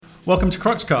Welcome to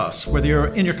Cruxcast. Whether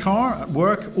you're in your car, at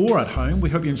work, or at home,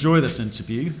 we hope you enjoy this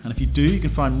interview. And if you do, you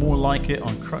can find more like it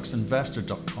on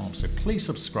cruxinvestor.com. So please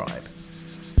subscribe.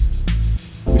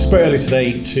 We spoke earlier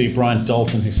today to Brian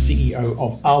Dalton, who's CEO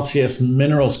of Altius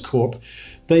Minerals Corp.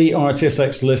 They are a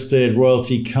TSX listed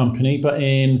royalty company, but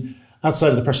outside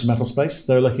of the precious metal space,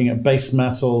 they're looking at base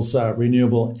metals,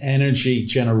 renewable energy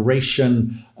generation,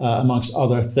 amongst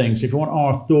other things. If you want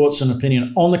our thoughts and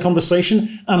opinion on the conversation,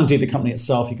 and indeed the company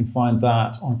itself, you can find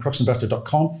that on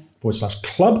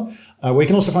cruxinvestor.com/club, where you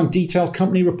can also find detailed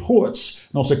company reports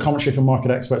and also commentary from market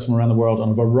experts from around the world on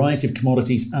a variety of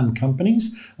commodities and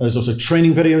companies. There's also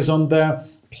training videos on there,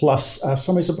 plus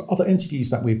summaries of other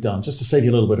interviews that we've done, just to save you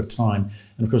a little bit of time.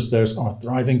 And of course, there's our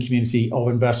thriving community of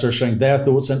investors sharing their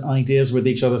thoughts and ideas with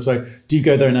each other. So do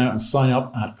go there now and sign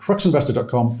up at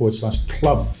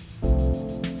cruxinvestor.com/club.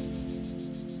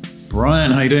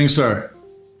 Brian, how are you doing, sir?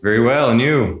 Very well, and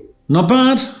you? Not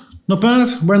bad, not bad.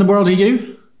 Where in the world are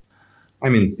you?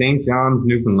 I'm in St. John's,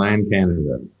 Newfoundland,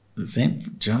 Canada.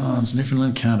 St. John's,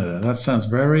 Newfoundland, Canada. That sounds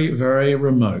very, very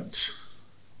remote.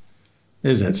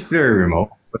 Is it? It's very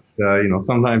remote. But,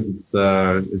 sometimes it's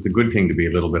a good thing to be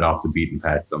a little bit off the beaten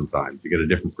path sometimes. You get a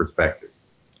different perspective.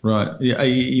 Right. Yeah,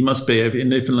 you must be. In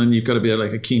Newfoundland, you've got to be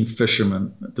like a keen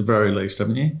fisherman at the very least,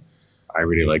 haven't you? I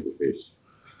really like to fish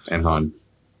and hunt.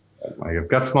 I've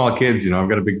got small kids, I've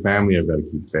got a big family I've got to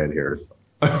keep fed here. So.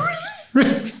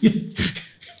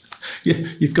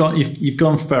 You've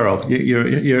gone feral.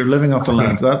 You're living off the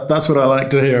land. That's what I like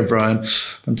to hear, Brian.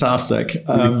 Fantastic.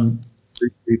 In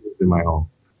my home.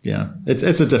 Yeah, it's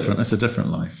a different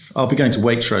life. I'll be going to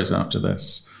Waitrose after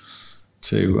this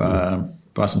to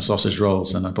buy some sausage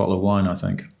rolls and a bottle of wine, I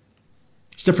think.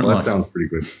 It's different life. That sounds pretty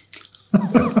good.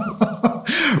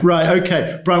 Right,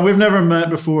 okay. Brian, we've never met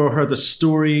before or heard the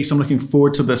story, so I'm looking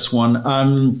forward to this one.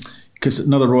 Because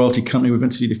another royalty company, we've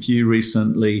interviewed a few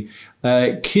recently.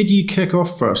 Could you kick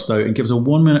off first, though, and give us a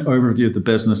 1-minute overview of the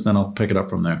business, then I'll pick it up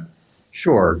from there.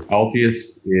 Sure.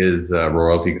 Altius is a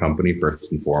royalty company,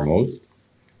 first and foremost.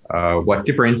 What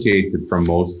differentiates it from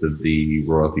most of the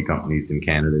royalty companies in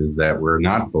Canada is that we're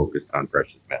not focused on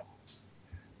precious metals.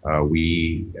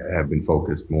 We have been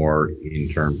focused more in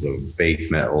terms of base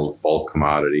metals, bulk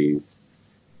commodities,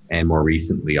 and more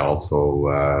recently also,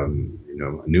 a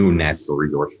new natural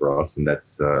resource for us, and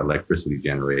that's electricity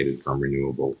generated from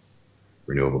renewable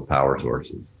power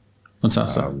sources.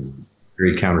 Fantastic.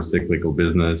 Very counter-cyclical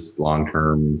business,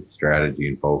 long-term strategy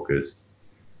and focus.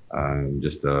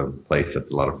 Just a place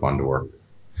that's a lot of fun to work.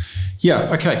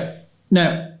 Yeah, okay.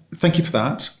 Now, thank you for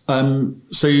that.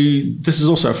 So this is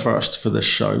also a first for this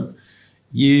show.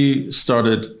 You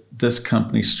started this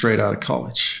company straight out of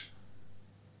college.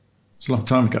 It's a long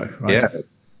time ago, right?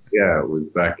 Yeah. It was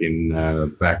back in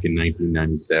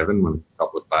 1997 when a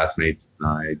couple of classmates and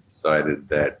I decided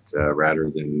that rather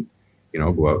than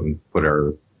go out and put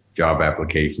our job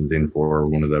applications in for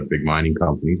one of the big mining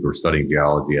companies, we were studying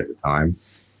geology at the time,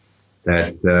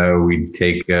 that we'd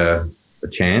take a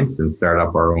chance and start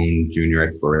up our own junior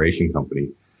exploration company.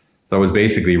 So I was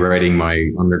basically writing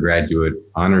my undergraduate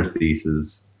honors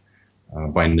thesis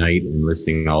by night and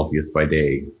listing Altius by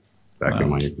day back in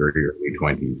my very early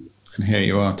 20s. And here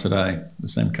you are today, the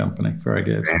same company. Very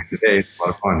good. And today, it's a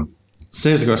lot of fun.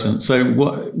 Serious question. So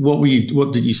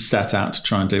what did you set out to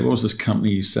try and do? What was this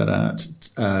company you set out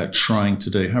trying to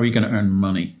do? How are you going to earn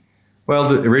money? Well,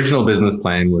 the original business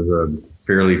plan was a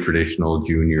fairly traditional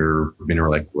junior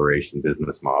mineral exploration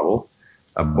business model,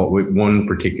 but with one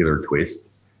particular twist.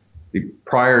 See,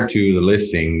 prior to the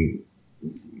listing,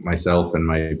 myself and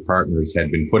my partners had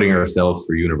been putting ourselves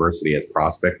through university as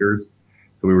prospectors.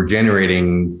 So we were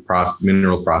generating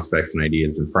mineral prospects and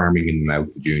ideas and farming them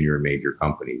out to junior and major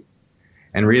companies.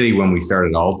 And really, when we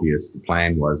started Altius, the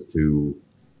plan was to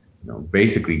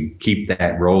basically keep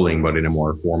that rolling, but in a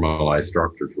more formalized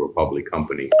structure to a public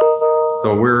company.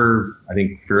 So we're, I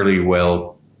think, fairly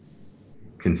well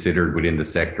considered within the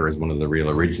sector as one of the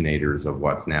real originators of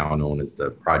what's now known as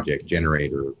the project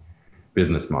generator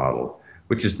business model,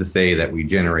 which is to say that we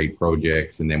generate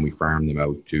projects and then we farm them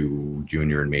out to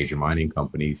junior and major mining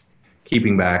companies,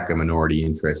 keeping back a minority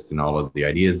interest in all of the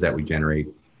ideas that we generate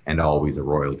and always a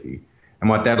royalty. And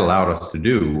what that allowed us to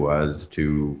do was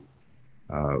to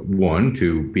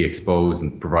to be exposed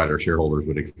and provide our shareholders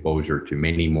with exposure to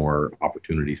many more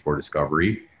opportunities for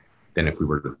discovery than if we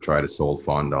were to try to sole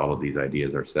fund all of these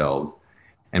ideas ourselves.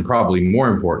 And probably more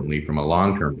importantly, from a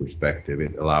long-term perspective,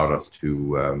 it allowed us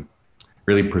to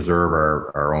really preserve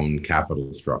our own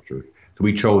capital structure. So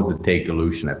we chose to take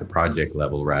dilution at the project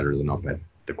level rather than up at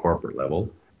the corporate level.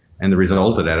 And the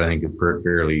result of that, I think, is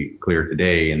fairly clear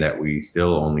today, in that we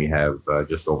still only have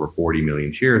just over 40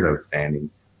 million shares outstanding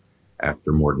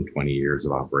after more than 20 years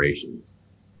of operations.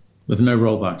 With no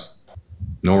rollbacks?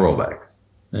 No rollbacks.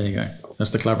 There you go.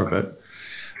 That's the clever bit.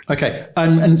 Okay,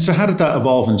 and so how did that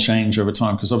evolve and change over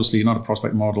time? Because obviously you're not a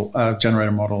prospect model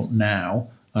generator model now.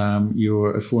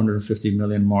 You're a 450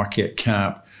 million market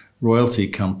cap royalty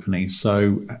company.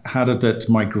 So how did it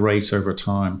migrate over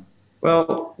time?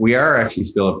 Well, we are actually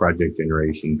still a project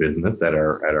generation business at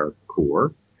our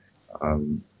core.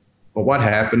 But what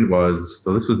happened was,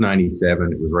 so this was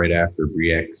 97. It was right after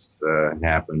Bre-X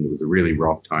happened. It was a really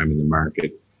rough time in the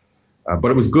market. But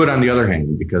it was good on the other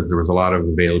hand, because there was a lot of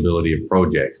availability of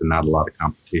projects and not a lot of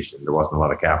competition. There wasn't a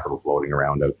lot of capital floating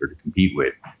around out there to compete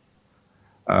with.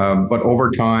 But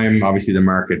over time, obviously the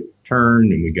market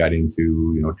turned, and we got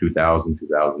into 2000,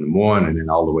 2001, and then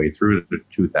all the way through the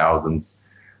 2000s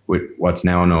with what's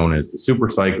now known as the super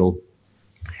cycle.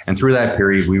 And through that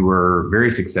period, we were very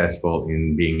successful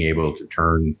in being able to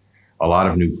turn a lot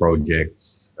of new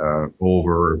projects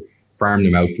over, farm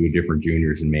them out to different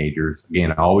juniors and majors.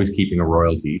 Again, always keeping a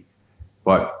royalty.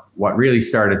 But what really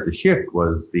started to shift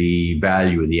was the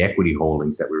value of the equity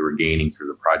holdings that we were gaining through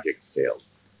the project sales.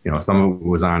 Some of it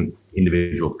was on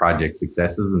individual project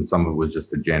successes, and some of it was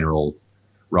just a general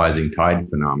rising tide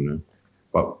phenomenon.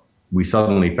 But we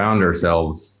suddenly found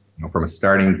ourselves, from a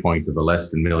starting point of a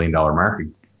less than $1 million market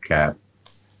cap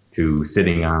to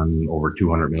sitting on over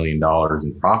 $200 million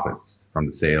in profits from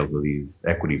the sales of these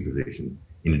equity positions,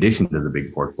 in addition to the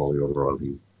big portfolio of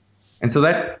royalties. And so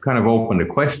that kind of opened a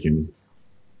question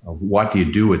of what do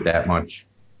you do with that much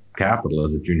capital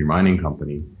as a junior mining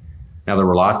company? Now, there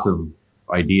were lots of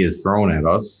ideas thrown at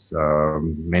us.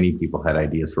 Many people had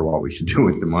ideas for what we should do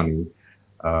with the money.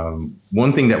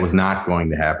 One thing that was not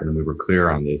going to happen, and we were clear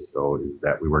on this, though, is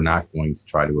that we were not going to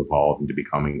try to evolve into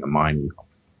becoming a mining company.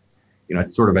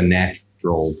 It's sort of a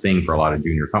natural thing for a lot of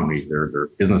junior companies. Their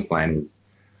business plan is,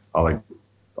 I'll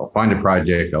find a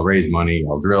project, I'll raise money,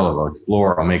 I'll drill, I'll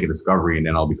explore, I'll make a discovery, and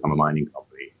then I'll become a mining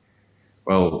company.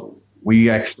 Well, we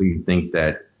actually think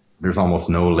that there's almost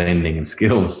no lending in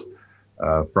skills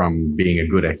from being a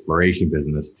good exploration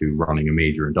business to running a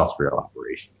major industrial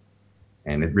operation.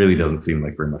 And it really doesn't seem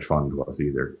like very much fun to us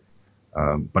either.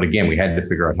 But again, we had to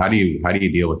figure out how do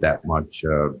you deal with that much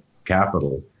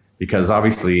capital? Because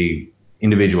obviously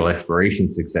individual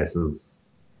exploration successes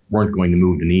weren't going to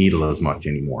move the needle as much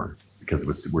anymore, because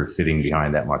we're sitting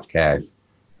behind that much cash.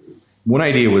 One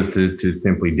idea was to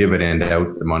simply dividend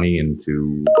out the money and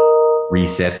to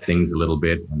reset things a little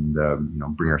bit and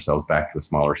bring ourselves back to a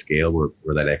smaller scale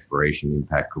where that exploration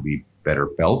impact could be better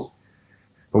felt.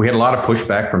 But we had a lot of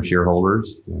pushback from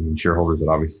shareholders. Shareholders that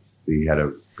obviously had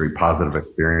a very positive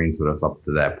experience with us up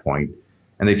to that point,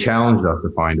 and they challenged us to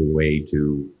find a way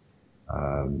to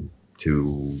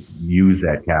use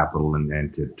that capital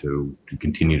and to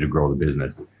continue to grow the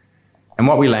business. And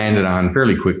what we landed on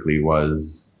fairly quickly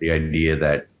was the idea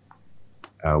that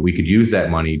we could use that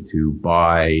money to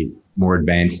buy more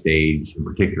advanced stage and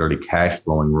particularly cash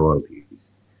flowing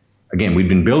royalties. Again, we've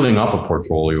been building up a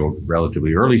portfolio of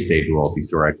relatively early stage royalties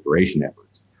through our exploration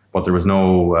efforts, but there was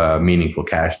no meaningful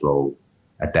cash flow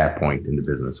at that point in the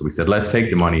business. So we said, let's take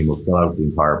the money and we'll fill out the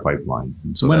entire pipeline.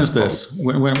 So when is this?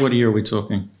 What year are we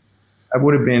talking? That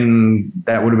would have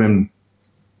been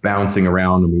bouncing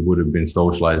around, and we would have been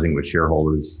socializing with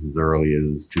shareholders as early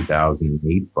as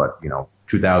 2008, but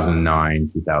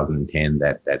 2009, 2010,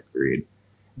 that period.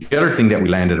 The other thing that we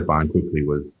landed upon quickly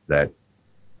was that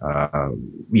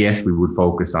yes, we would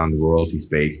focus on the royalty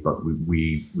space, but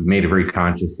we made a very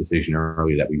conscious decision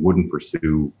early that we wouldn't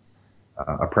pursue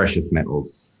a precious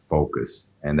metals focus,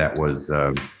 and that was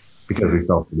because we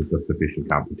felt there was sufficient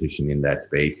competition in that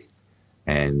space,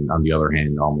 and on the other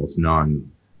hand, almost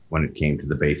none when it came to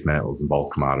the base metals and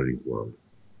bulk commodities world.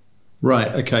 Right.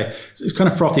 Okay. So it's kind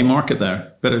of frothy market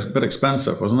there, bit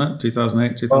expensive, wasn't it?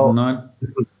 2008, 2009.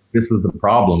 Well, this was the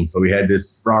problem. So we had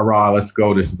this let's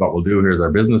go. This is what we'll do. Here's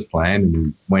our business plan. And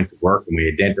we went to work and we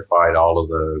identified all of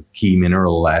the key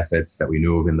mineral assets that we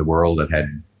knew of in the world that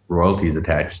had royalties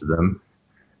attached to them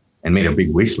and made a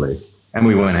big wish list. And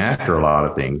we went after a lot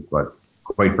of things, but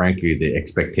quite frankly, the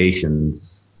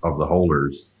expectations of the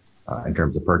holders in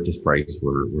terms of purchase price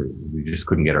we just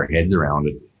couldn't get our heads around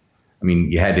it. I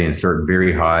mean, you had to insert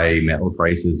very high metal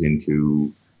prices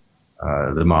into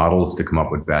the models to come up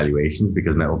with valuations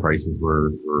because metal prices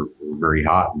were very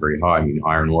hot and very high. I mean,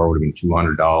 iron ore would have been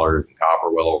 $200 and copper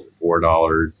well over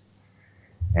 $4.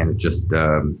 And it just,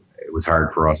 it was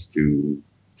hard for us to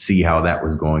see how that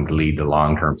was going to lead to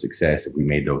long-term success if we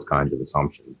made those kinds of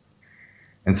assumptions.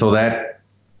 And so that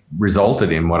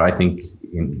resulted in what I think,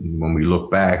 when we look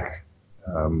back,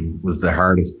 was the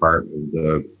hardest part of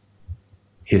the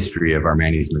history of our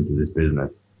management of this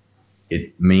business.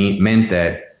 It meant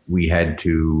that we had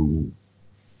to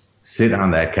sit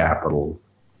on that capital,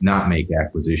 not make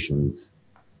acquisitions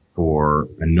for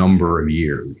a number of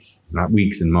years, not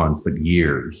weeks and months, but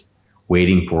years,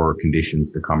 waiting for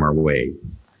conditions to come our way.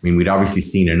 I mean, we'd obviously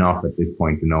seen enough at this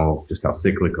point to know just how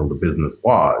cyclical the business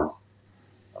was.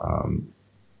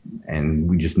 And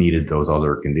we just needed those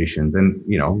other conditions. And,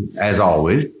 as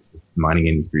always, the mining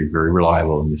industry is very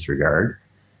reliable in this regard.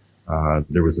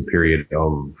 There was a period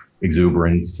of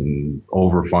exuberance and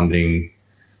overfunding,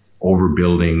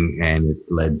 overbuilding, and it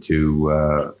led to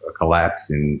a collapse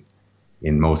in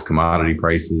most commodity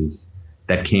prices.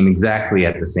 That came exactly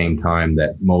at the same time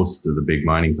that most of the big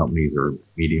mining companies or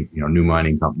medium, new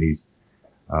mining companies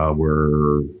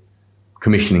were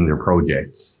commissioning their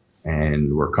projects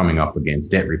and were coming up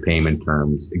against debt repayment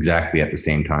terms exactly at the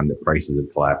same time that prices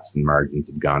had collapsed and margins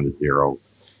had gone to zero.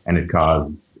 And it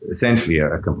caused essentially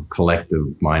a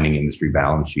collective mining industry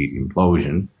balance sheet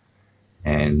implosion.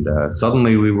 And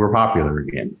suddenly we were popular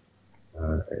again.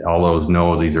 All those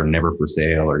these are never for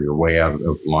sale or you're way out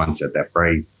of lunch at that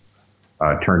price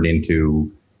turned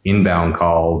into inbound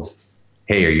calls.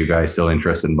 Hey, are you guys still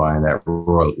interested in buying that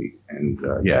royalty? And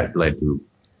it led to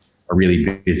a really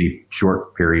busy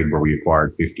short period where we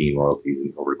acquired 15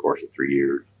 royalties over the course of 3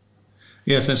 years.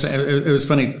 Yes, it was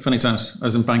funny times. I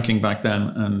was in banking back then,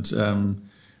 and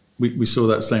we saw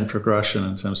that same progression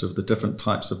in terms of the different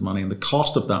types of money and the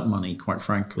cost of that money, quite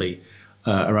frankly,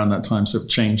 around that time, sort of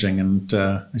changing. And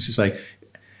as you say,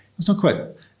 it's not quite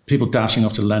people dashing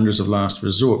off to lenders of last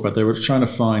resort, but they were trying to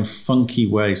find funky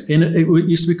ways. It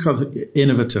used to be called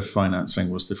innovative financing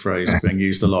was the phrase being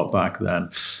used a lot back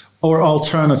then, or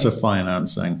alternative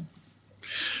financing.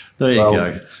 There you go. What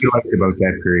I liked about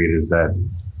that period is that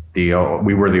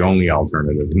we were the only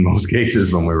alternative in most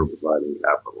cases when we were providing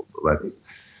capital. So that's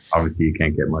obviously you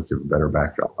can't get much of a better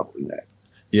backdrop than that.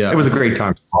 Yeah, it was a great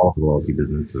time for all the royalty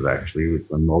businesses actually,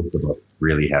 when most of us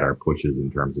really had our pushes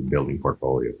in terms of building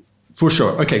portfolios. For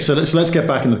sure. Okay, so let's get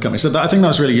back into the company. So I think that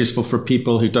was really useful for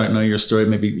people who don't know your story.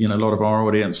 Maybe a lot of our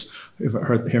audience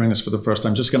hearing this for the first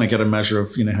time, just going to get a measure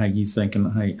of how you think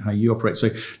and how you operate. So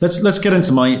let's get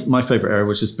into my favorite area,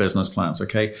 which is business plans.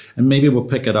 Okay, and maybe we'll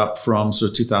pick it up from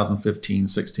sort of 2015,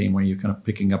 16, where you're kind of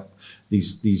picking up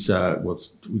these what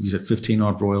you said, 15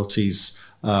 odd royalties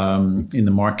in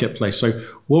the marketplace. So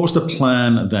what was the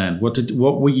plan then?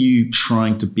 What were you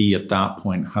trying to be at that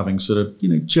point, having sort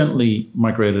of gently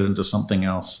migrated into something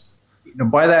else?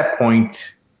 By that point,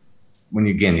 when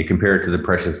you compare it to the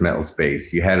precious metal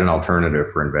space, you had an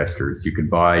alternative for investors. You could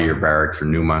buy your Barricks or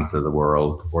Newmonts of the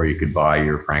world, or you could buy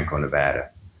your Franco-Nevada.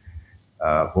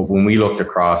 But when we looked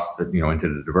across into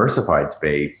the diversified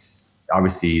space,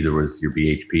 obviously there was your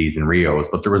BHPs and Rios,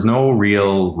 but there was no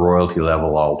real royalty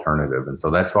level alternative. And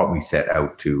so that's what we set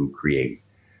out to create.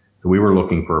 So we were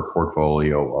looking for a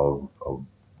portfolio of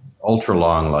ultra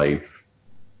long life,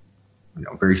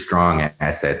 very strong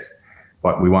assets,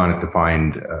 but we wanted to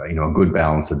find, a good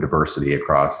balance of diversity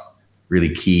across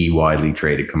really key, widely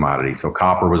traded commodities. So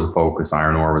copper was a focus,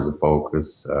 iron ore was a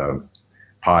focus,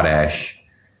 potash.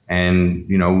 And,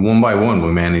 one by one,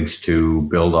 we managed to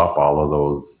build up all of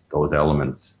those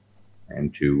elements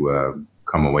and to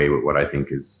come away with what I think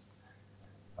is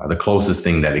the closest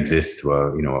thing that exists to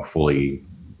a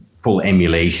full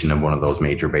emulation of one of those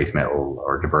major base metal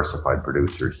or diversified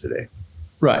producers today.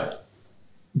 Right.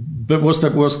 But what's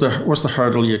the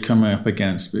hurdle you're coming up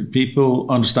against?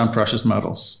 People understand precious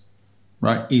metals,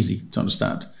 right? Easy to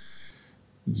understand.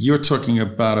 You're talking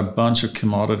about a bunch of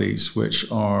commodities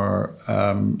which are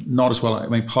not as well. I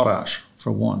mean, potash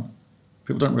for one,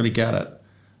 people don't really get it.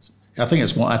 I think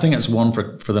it's one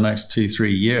for the next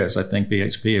 2-3 years. I think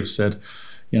BHP have said,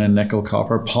 nickel,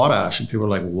 copper, potash, and people are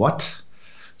like, what?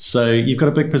 So you've got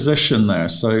a big position there.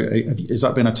 So has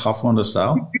that been a tough one to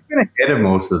sell? We've been ahead of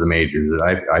most of the majors,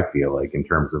 I feel like, in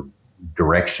terms of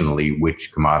directionally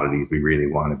which commodities we really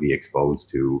want to be exposed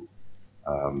to.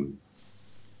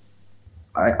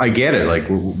 I get it,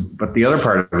 but the other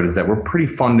part of it is that we're pretty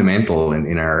fundamental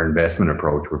in our investment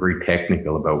approach. We're very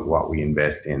technical about what we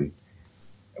invest in.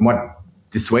 And what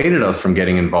dissuaded us from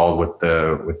getting involved with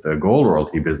the gold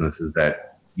royalty business is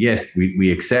that, yes,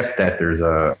 we accept that there's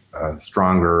a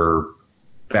stronger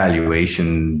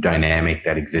valuation dynamic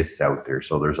that exists out there.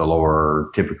 So there's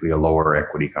typically a lower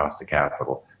equity cost of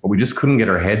capital. But we just couldn't get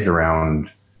our heads around,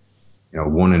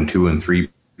 1 and 2 and 3%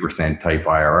 type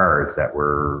IRRs that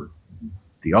were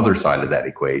the other side of that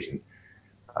equation.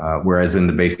 Whereas in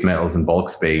the base metals and bulk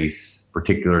space,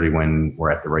 particularly when we're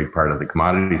at the right part of the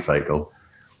commodity cycle,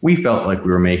 we felt like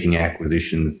we were making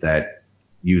acquisitions that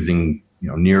using,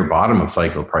 near bottom of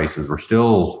cycle prices were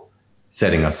still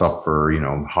setting us up for,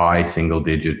 high single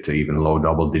digit to even low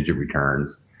double digit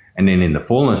returns. And then in the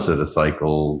fullness of the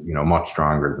cycle, much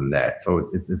stronger than that.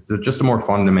 So it's just a more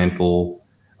fundamental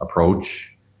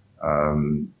approach.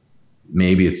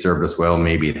 Maybe it served us well,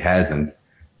 maybe it hasn't.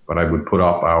 But I would put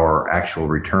up our actual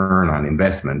return on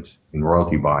investment in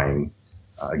royalty buying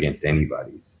against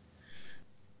anybody's.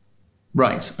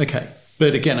 Right. Okay.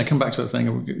 But again, I come back to the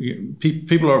thing.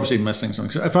 People are obviously missing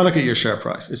something. So if I look at your share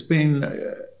price, it's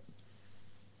been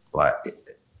flat.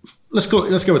 Let's go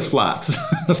with flat.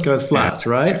 Let's go with flat,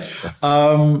 right?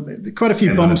 Quite a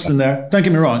few bumps in there. Don't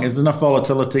get me wrong. There's enough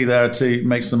volatility there to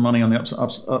make some money on the ups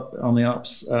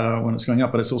when it's going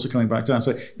up, but it's also coming back down.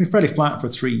 So it's been fairly flat for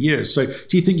 3 years. So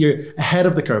do you think you're ahead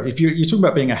of the curve? If you're talking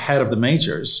about being ahead of the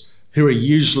majors, who are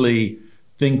usually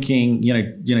thinking,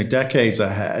 decades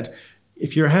ahead,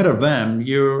 if you're ahead of them,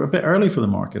 you're a bit early for the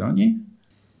market, aren't you?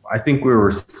 I think we were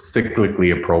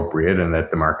cyclically appropriate and that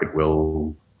the market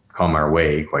will come our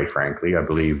way, quite frankly. I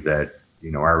believe that,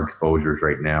 our exposures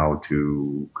right now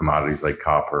to commodities like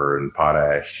copper and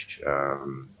potash,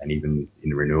 and even in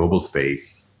the renewable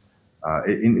space,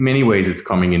 in many ways, it's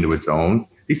coming into its own.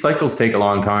 These cycles take a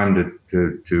long time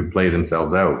to play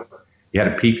themselves out. You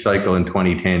had a peak cycle in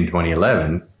 2010,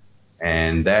 2011,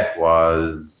 and that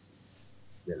was,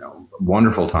 a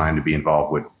wonderful time to be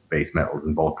involved with base metals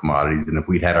and bulk commodities. And if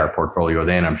we'd had our portfolio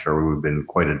then, I'm sure we would have been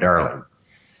quite a darling.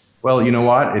 Well, you know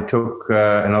what? It took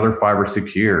another 5 or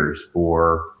 6 years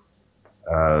for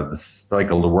the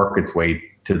cycle to work its way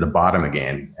to the bottom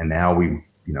again. And now we've,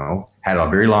 had a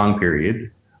very long period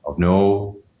of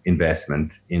no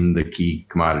investment in the key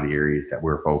commodity areas that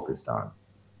we're focused on.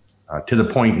 To the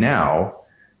point now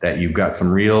that you've got some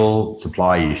real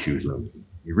supply issues looming.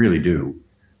 You really do.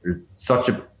 There's such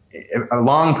a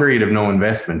long period of no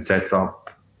investment sets up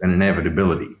an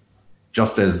inevitability,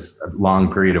 just as a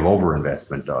long period of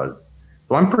overinvestment does.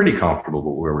 So I'm pretty comfortable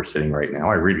with where we're sitting right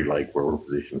now. I really like where we're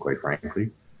positioned, quite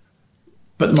frankly.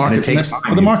 But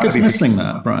the market's missing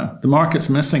that, Brian. The market's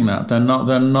missing that. They're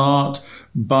not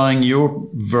buying your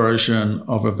version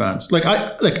of events.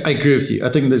 I agree with you. I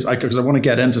think because I want to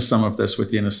get into some of this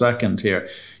with you in a second here.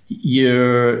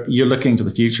 You're looking to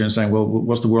the future and saying, well,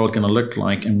 what's the world going to look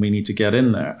like? And we need to get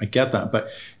in there. I get that.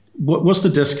 But what's the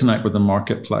disconnect with the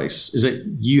marketplace? Is it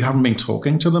you haven't been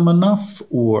talking to them enough,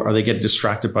 or are they getting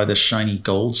distracted by this shiny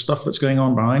gold stuff that's going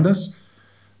on behind us?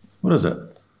 What is it?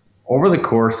 Over the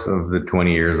course of the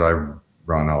 20 years I've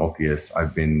run Altius,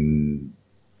 I've been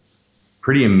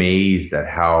pretty amazed at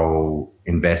how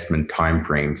investment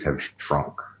timeframes have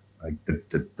shrunk. Like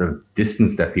the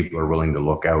distance that people are willing to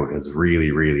look out has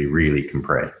really, really, really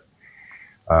compressed.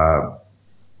 And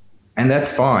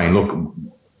that's fine. Look,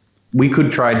 we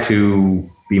could try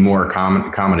to be more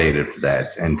accommodative to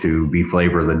that and to be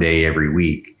flavor of the day every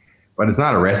week, but it's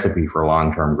not a recipe for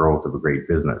long-term growth of a great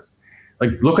business.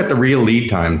 Like, look at the real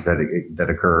lead times that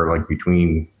occur, like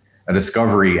between a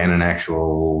discovery and an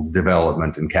actual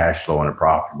development and cash flow in a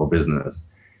profitable business.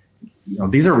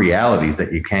 These are realities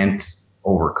that you can't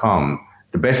overcome.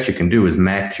 The best you can do is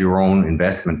match your own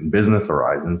investment and business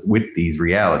horizons with these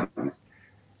realities.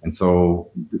 And so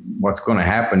what's going to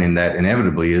happen in that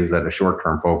inevitably is that a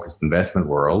short-term focused investment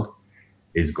world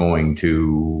is going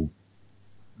to,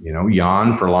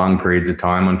 yawn for long periods of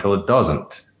time until it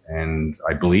doesn't. And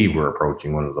I believe we're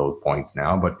approaching one of those points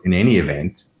now. But in any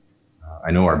event, I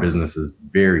know our business is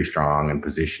very strong and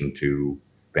positioned to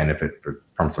benefit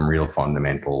from some real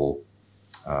fundamental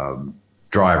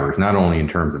drivers, not only in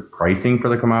terms of pricing for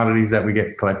the commodities that we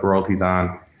collect royalties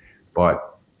on,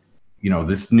 but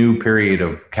this new period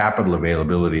of capital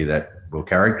availability that will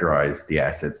characterize the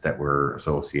assets that we're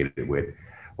associated with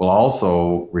will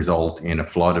also result in a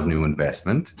flood of new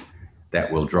investment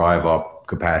that will drive up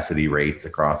capacity rates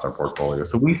across our portfolio.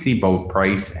 So we see both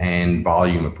price and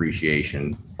volume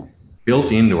appreciation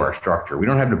built into our structure. We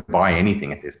don't have to buy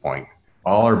anything at this point.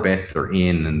 All our bets are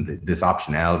in, and this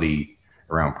optionality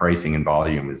around pricing and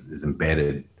volume is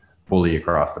embedded fully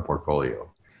across the portfolio.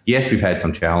 Yes, we've had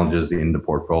some challenges in the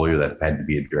portfolio that have had to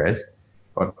be addressed,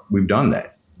 but we've done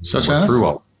that. Such as?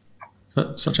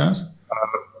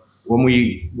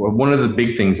 One of the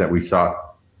big things that we sought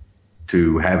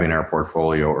to have in our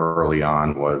portfolio early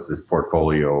on was this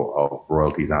portfolio of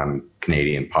royalties on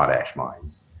Canadian potash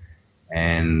mines.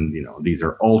 And, these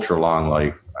are ultra long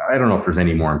life. I don't know if there's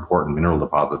any more important mineral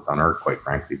deposits on Earth, quite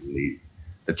frankly, than these.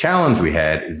 The challenge we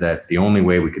had is that the only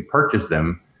way we could purchase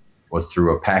them was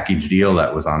through a package deal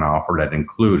that was on offer that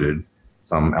included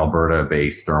some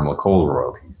Alberta-based thermal coal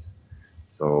royalties.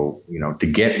 So, to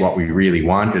get what we really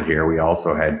wanted here, we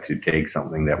also had to take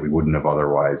something that we wouldn't have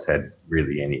otherwise had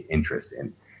really any interest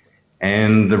in.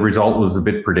 And the result was a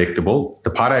bit predictable.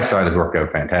 The potash side has worked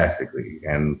out fantastically,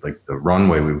 and like the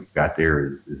runway we've got there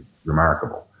is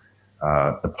remarkable.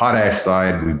 The potash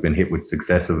side, we've been hit with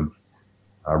successive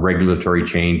regulatory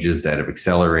changes that have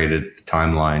accelerated the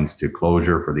timelines to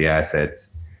closure for the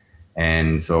assets.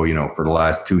 And so, for the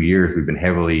last 2 years, we've been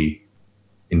heavily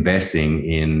investing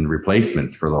in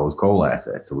replacements for those coal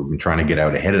assets. So we've been trying to get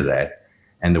out ahead of that.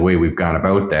 And the way we've gone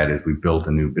about that is we've built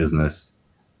a new business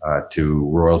to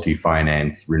royalty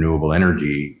finance renewable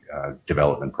energy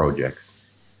development projects.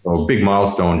 So a big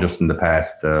milestone just in the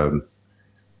past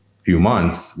few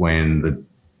months when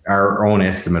our own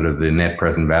estimate of the net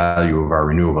present value of our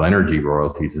renewable energy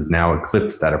royalties has now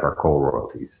eclipsed that of our coal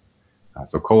royalties.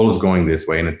 So coal is going this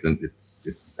way, and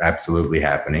it's absolutely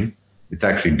happening. It's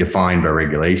actually defined by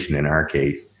regulation in our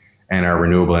case, and our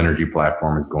renewable energy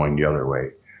platform is going the other way.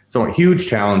 So a huge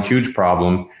challenge, huge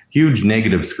problem, huge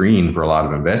negative screen for a lot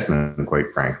of investment,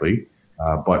 quite frankly,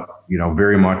 but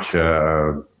very much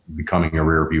becoming a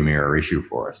rear view mirror issue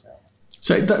for us now.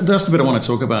 So that's the bit I want to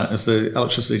talk about, is the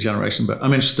electricity generation. But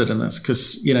I'm interested in this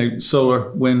because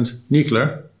solar, wind,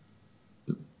 nuclear,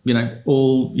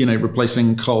 all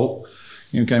replacing coal,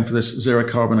 going for this zero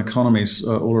carbon economies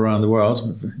all around the world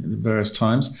at various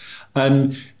times.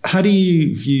 How do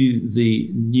you view the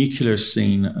nuclear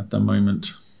scene at the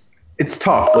moment? It's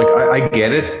tough. Like, I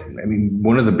get it. I mean,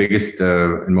 one of the biggest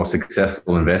and most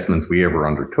successful investments we ever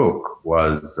undertook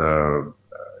was a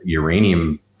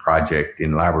uranium project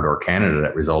in Labrador, Canada,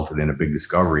 that resulted in a big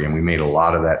discovery. And we made a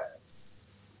lot of that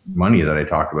money that I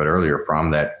talked about earlier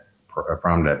from that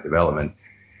development.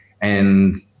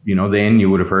 And, then you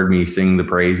would have heard me sing the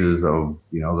praises of,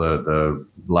 the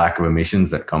lack of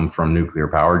emissions that come from nuclear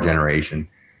power generation.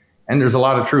 And there's a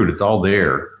lot of truth. It's all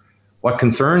there. What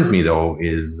concerns me, though,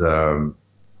 is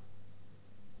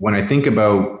when I think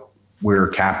about where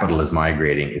capital is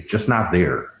migrating, it's just not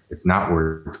there. It's not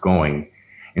where it's going.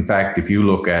 In fact, if you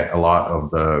look at a lot of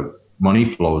the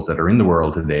money flows that are in the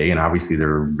world today, and obviously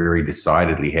they're very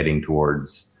decidedly heading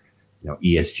towards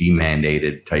ESG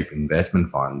mandated type investment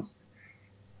funds.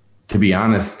 To be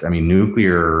honest, I mean,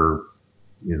 nuclear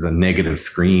is a negative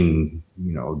screen,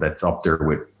 that's up there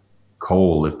with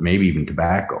coal, if maybe even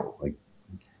tobacco. Like,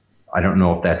 I don't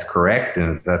know if that's correct,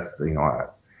 and if that's,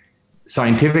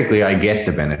 scientifically, I get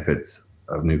the benefits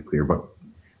of nuclear, but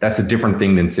that's a different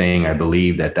thing than saying I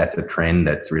believe that that's a trend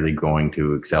that's really going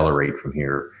to accelerate from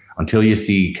here. Until you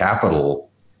see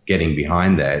capital getting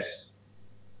behind that,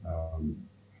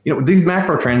 these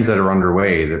macro trends that are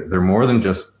underway, they're more than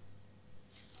just,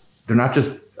 they're not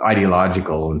just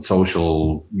ideological and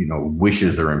social,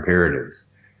 wishes or imperatives.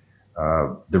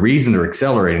 The reason they're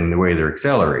accelerating the way they're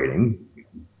accelerating,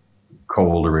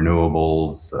 coal to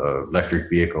renewables, electric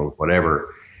vehicles,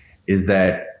 whatever, is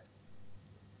that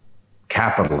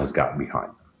capital has gotten behind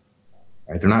them.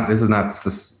 Right? They're not. This is not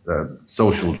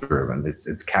social driven.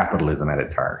 It's capitalism at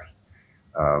its heart.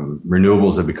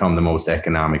 Renewables have become the most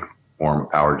economic form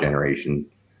of power generation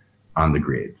on the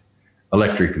grid.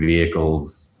 Electric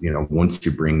vehicles, once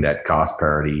you bring that cost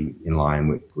parity in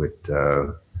line with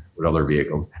other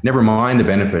vehicles, never mind the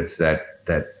benefits that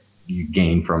you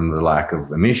gain from the lack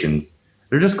of emissions,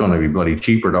 they're just going to be bloody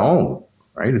cheaper to own,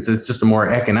 right? It's just a more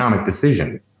economic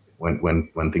decision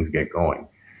when things get going.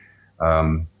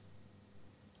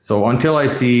 So until I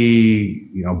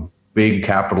see, big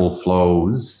capital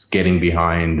flows getting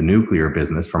behind the nuclear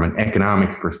business from an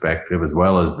economics perspective, as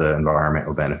well as the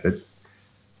environmental benefits,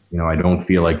 I don't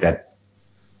feel like that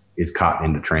is caught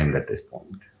in the trend at this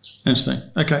point. Interesting.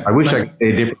 Okay. I wish I could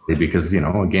say differently because,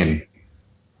 again,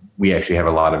 we actually have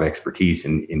a lot of expertise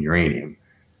in uranium.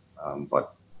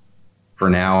 But for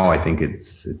now, I think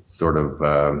it's sort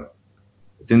of,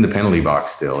 it's in the penalty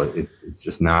box still. It's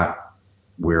just not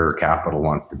where capital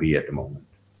wants to be at the moment.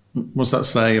 What's that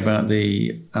say about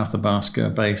the Athabasca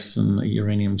base and the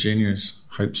Uranium Juniors'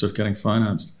 hopes of getting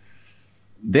financed?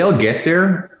 They'll get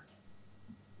there.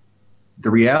 The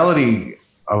reality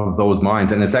of those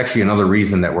mines, and it's actually another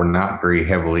reason that we're not very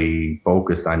heavily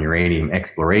focused on uranium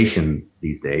exploration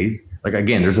these days. Like,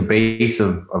 again, there's a base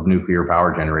of nuclear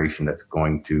power generation that's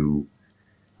going to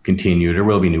continue. There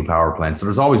will be new power plants. So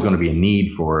there's always going to be a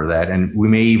need for that. And we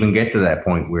may even get to that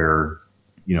point where,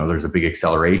 there's a big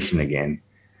acceleration again.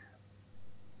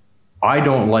 I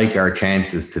don't like our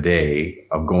chances today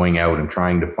of going out and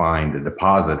trying to find a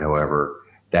deposit, however,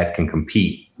 that can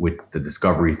compete with the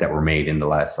discoveries that were made in the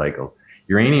last cycle.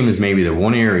 Uranium is maybe the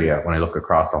one area, when I look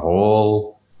across the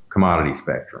whole commodity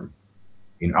spectrum,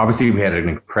 obviously we had an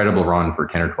incredible run for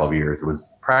 10 or 12 years. It was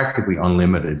practically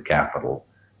unlimited capital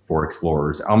for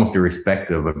explorers, almost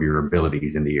irrespective of your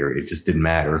abilities in the area. It just didn't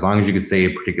matter. As long as you could say a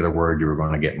particular word, you were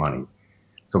going to get money.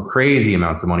 So crazy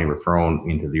amounts of money were thrown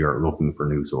into the earth looking for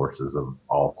new sources of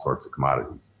all sorts of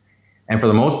commodities. And for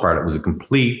the most part, it was a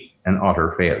complete and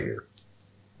utter failure.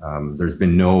 There's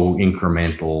been no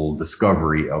incremental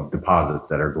discovery of deposits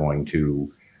that are going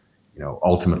to,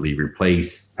 ultimately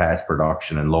replace past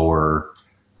production and lower,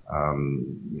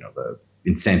 the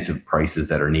incentive prices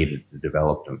that are needed to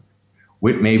develop them.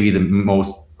 With maybe the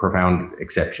most profound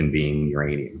exception being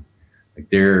uranium. Like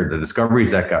the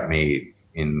discoveries that got made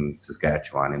in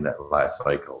Saskatchewan in that last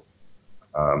cycle,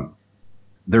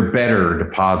 they're better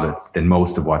deposits than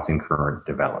most of what's in current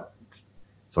development.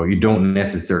 So you don't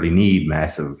necessarily need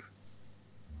massive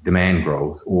demand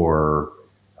growth or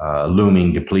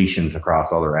looming depletions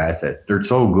across other assets. They're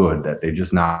so good that they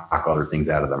just knock other things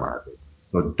out of the market.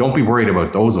 So don't be worried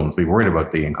about those ones. Be worried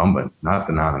about the incumbent, not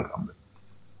the non-incumbent.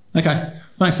 Okay,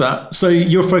 thanks for that. So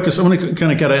your focus, I want to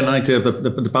kind of get an idea of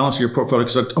the balance of your portfolio,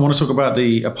 because I want to talk about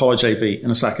the Apollo JV in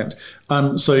a second.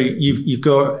 So you've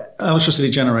got electricity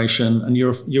generation, and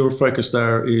your focus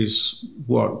there is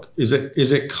what? Is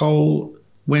it coal,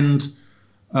 wind,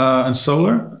 and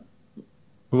solar?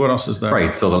 What else is there?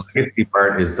 Right. So the legacy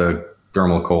part is the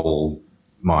thermal coal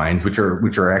mines, which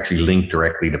are actually linked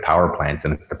directly to power plants,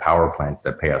 and it's the power plants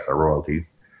that pay us our royalties.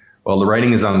 Well, the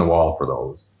writing is on the wall for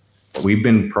those. We've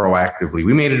been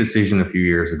we made a decision a few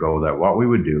years ago that what we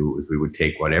would do is we would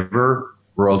take whatever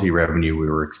royalty revenue we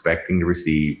were expecting to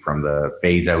receive from the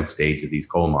phase out stage of these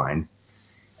coal mines,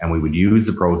 and we would use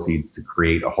the proceeds to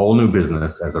create a whole new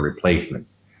business as a replacement.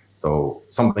 So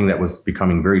something that was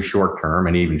becoming very short term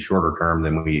and even shorter term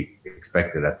than we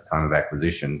expected at the time of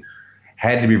acquisition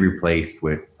had to be replaced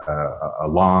with a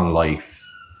long life,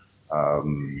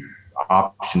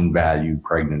 option value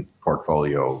pregnant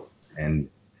portfolio. And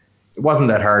it wasn't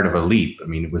that hard of a leap. I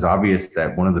mean, it was obvious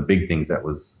that one of the big things that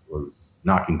was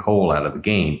knocking coal out of the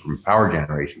game from a power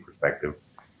generation perspective,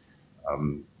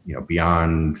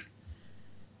 beyond,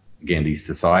 again, these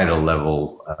societal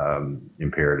level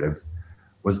imperatives,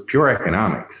 was pure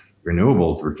economics.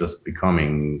 Renewables were just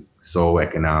becoming so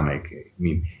economic. I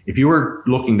mean, if you were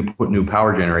looking to put new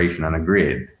power generation on a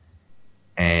grid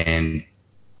and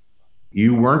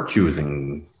you weren't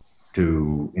choosing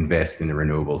to invest in the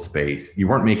renewable space, you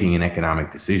weren't making an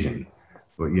economic decision.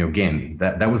 But, again,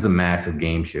 that was a massive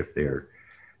game shift there.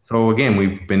 So again,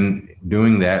 we've been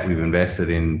doing that. We've invested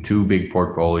in 2 big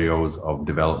portfolios of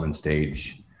development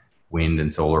stage wind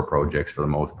and solar projects for the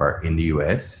most part in the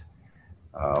US.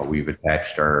 We've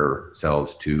attached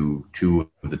ourselves to 2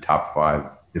 of the top 5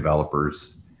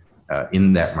 developers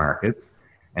in that market.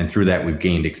 And through that, we've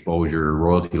gained exposure,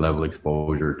 royalty level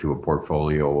exposure to a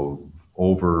portfolio of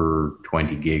over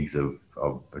 20 gigs of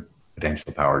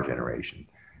potential power generation.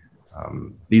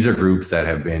 These are groups that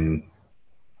have been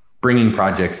bringing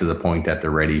projects to the point that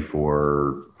they're ready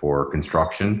for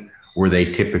construction, where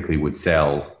they typically would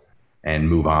sell and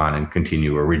move on and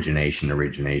continue origination. I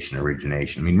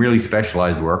mean, really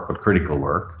specialized work, but critical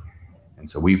work. And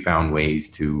so we found ways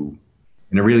to,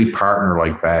 in a really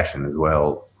partner-like fashion as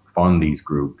well, fund these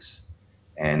groups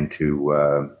and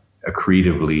to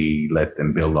accretively let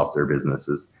them build up their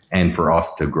businesses and for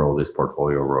us to grow this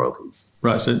portfolio of royalties.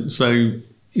 Right. So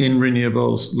in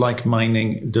renewables, like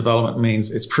mining, development means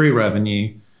it's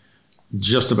pre-revenue,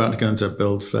 just about to go into a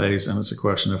build phase, and it's a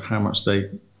question of how much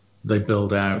they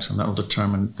build out, and that will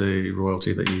determine the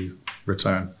royalty that you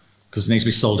return, because it needs to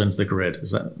be sold into the grid.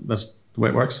 That's the way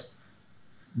it works?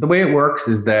 The way it works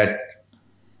is that,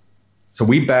 so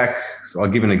I'll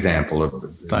give an example of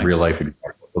a real life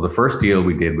example. So the first deal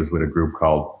we did was with a group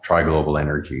called Tri Global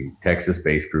Energy,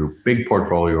 Texas-based group, big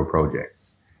portfolio of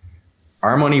projects.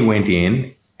 Our money went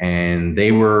in and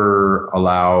they were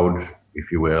allowed,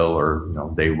 if you will, or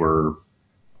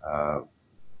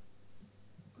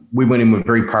we went in with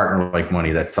very partner-like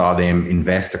money that saw them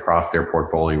invest across their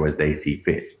portfolio as they see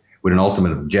fit, with an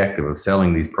ultimate objective of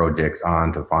selling these projects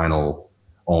on to final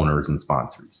owners and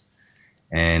sponsors.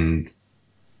 And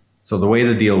so the way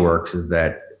the deal works is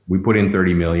that we put in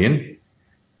 $30 million.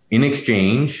 In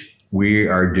exchange, we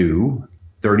are due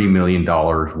 $30 million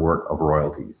worth of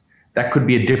royalties. That could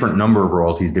be a different number of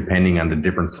royalties depending on the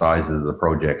different sizes of the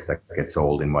projects that get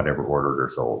sold in whatever order they're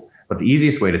sold. But the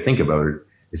easiest way to think about it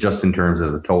is just in terms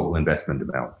of the total investment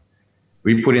amount.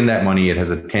 We put in that money, it has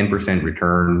a 10%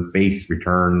 return, base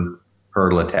return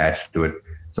hurdle attached to it.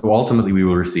 So ultimately we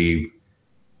will receive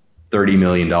 $30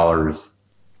 million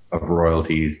of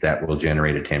royalties that will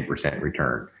generate a 10%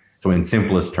 return. So in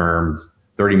simplest terms,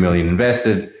 30 million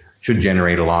invested, should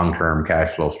generate a long-term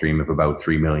cash flow stream of about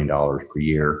 $3 million per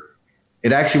year.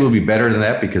 It actually will be better than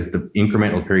that because the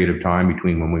incremental period of time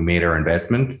between when we made our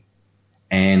investment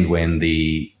and when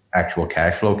the actual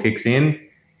cash flow kicks in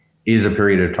is a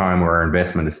period of time where our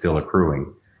investment is still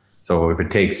accruing. So if it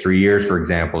takes 3 years, for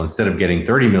example, instead of getting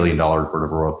 $30 million worth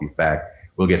of royalties back,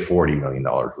 we'll get $40 million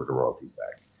worth of royalties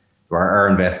back. So our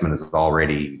investment is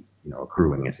already,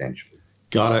 accruing essentially.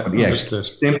 Got it. But yeah, understood.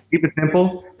 Keep it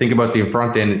simple. Think about the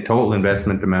front end total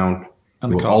investment amount.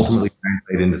 And it will ultimately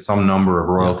translate into some number of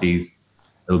royalties. Yeah.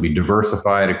 It'll be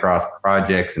diversified across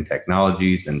projects and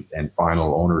technologies and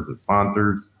final owners and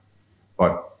sponsors.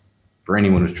 But for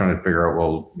anyone who's trying to figure out,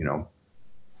 well,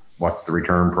 what's the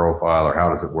return profile or how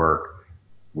does it work?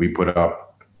 We put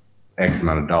up X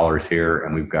amount of dollars here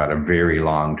and we've got a very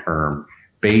long-term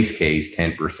base case,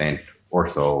 10% or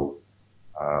so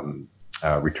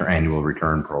annual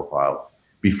return profile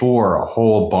before a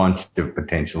whole bunch of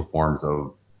potential forms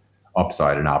of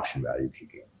upside and option value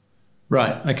kick in.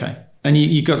 Right. Okay. And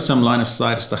you got some line of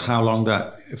sight as to how long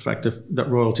that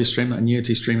royalty stream, that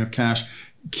annuity stream of cash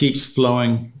keeps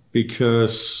flowing,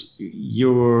 because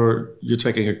you're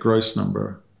taking a gross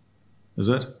number, is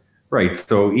it? Right.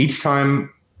 So each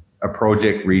time a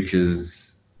project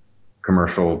reaches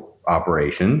commercial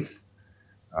operations,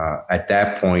 at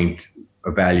that point,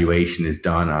 evaluation is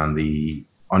done on the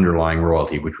underlying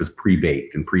royalty, which was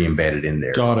pre-baked and pre-embedded in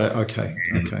there. Got it. Okay.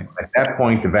 And okay. At that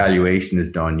point, evaluation is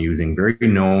done using very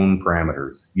known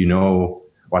parameters. You know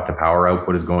what the power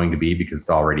output is going to be because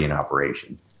it's already in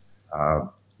operation.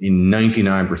 In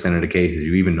 99% of the cases,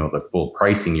 you even know the full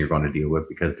pricing you're going to deal with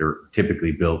because they're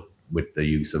typically built with the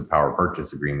use of power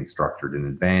purchase agreements structured in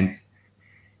advance.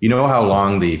 You know how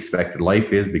long the expected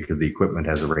life is because the equipment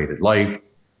has a rated life.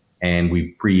 And we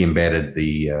pre-embedded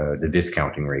the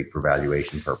discounting rate for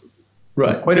valuation purposes.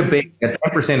 Right. It's quite a big, that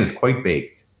 10% is quite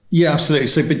baked. Yeah, absolutely.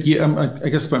 So, but I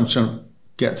guess what I'm trying to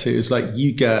get to is like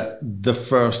you get the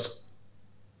first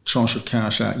tranche of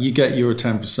cash out. You get your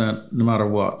 10% no matter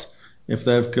what. If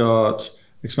they've got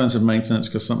expensive maintenance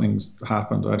because something's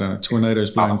happened, I don't know, tornadoes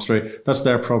blowing through, that's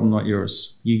their problem, not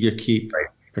yours. You keep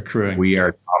accruing. We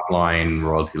are top line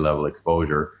royalty level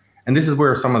exposure. And this is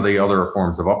where some of the other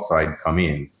forms of upside come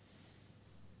in.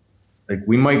 Like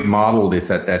we might model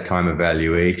this at that time of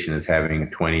valuation as having a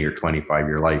 20 or 25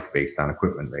 year life based on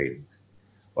equipment ratings.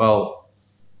 Well,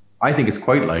 I think it's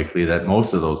quite likely that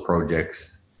most of those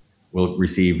projects will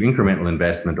receive incremental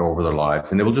investment over their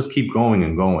lives and it will just keep going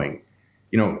and going.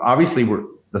 Obviously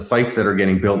the sites that are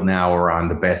getting built now are on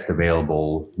the best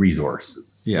available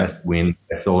resources, best wind,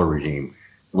 best solar regime.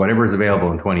 Whatever is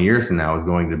available in 20 years from now is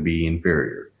going to be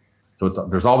inferior. So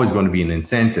there's always going to be an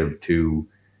incentive to,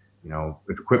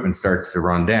 if equipment starts to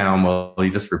run down, well, you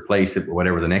just replace it with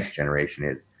whatever the next generation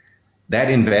is.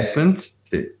 That investment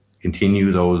to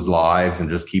continue those lives and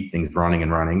just keep things running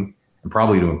and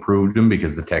probably to improve them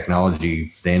because the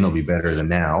technology then will be better than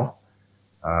now,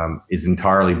 is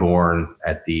entirely borne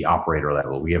at the operator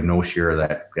level. We have no share of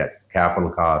that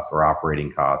capital costs or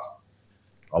operating costs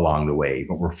along the way,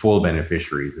 but we're full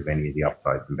beneficiaries of any of the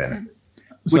upsides and benefits,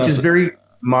 which is very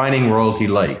mining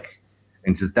royalty-like.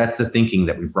 And just that's the thinking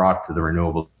that we brought to the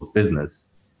renewables business.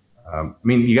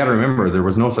 You got to remember, there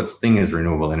was no such thing as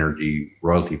renewable energy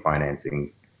royalty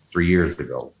financing 3 years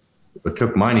ago. It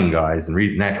took mining guys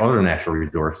and other natural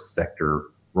resource sector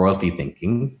royalty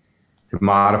thinking to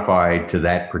modify to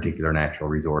that particular natural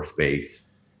resource space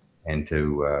and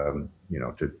to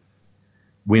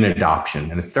win adoption.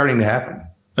 And it's starting to happen.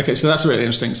 Okay, so that's really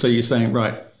interesting. So you're saying,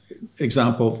 right,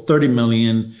 example, 30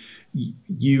 million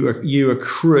you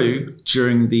accrue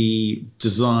during the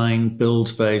design build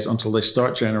phase until they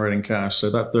start generating cash. So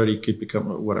that 30 could become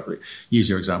whatever. Use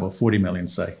your example, 40 million,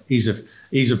 say, ease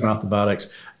of mathematics,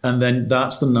 and then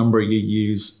that's the number you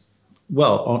use.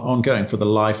 Well, ongoing for the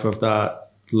life of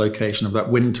that location of that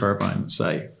wind turbine,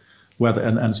 say,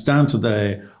 and it's down to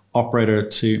the operator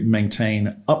to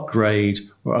maintain, upgrade,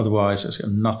 or otherwise it's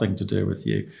got nothing to do with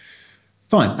you.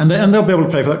 Fine, and they'll be able to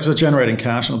pay for that because they're generating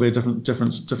cash, and it'll be a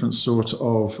different sort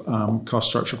of cost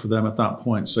structure for them at that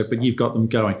point. So, but you've got them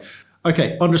going.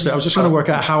 Okay, understood. I was just trying to work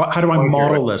out how do I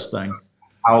model this thing?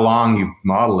 How long you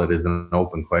model it is an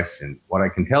open question. What I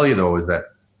can tell you though is that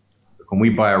when we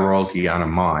buy a royalty on a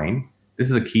mine, this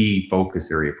is a key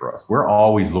focus area for us. We're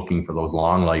always looking for those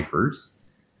long lifers,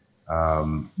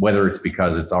 whether it's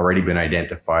because it's already been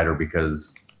identified or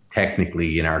because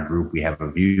technically in our group we have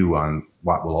a view on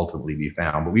what will ultimately be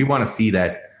found. But we want to see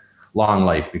that long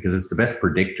life because it's the best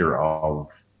predictor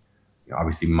of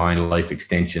obviously mine life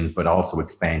extensions, but also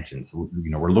expansions. So,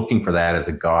 we're looking for that as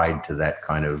a guide to that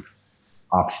kind of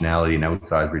optionality and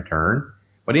outsized return.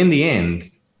 But in the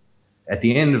end, at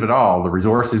the end of it all, the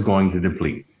resource is going to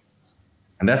deplete.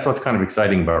 And that's what's kind of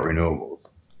exciting about renewables.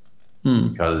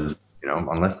 Because,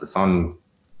 unless the sun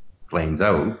flames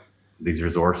out, these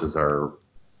resources are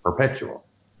perpetual.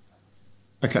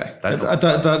 Okay.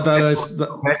 Perpetual is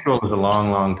a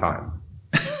long, long time.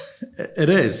 It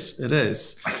is.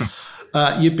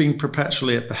 You've been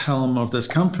perpetually at the helm of this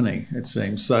company, it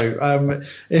seems. So,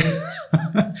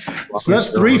 so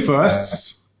that's three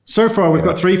firsts. So far, we've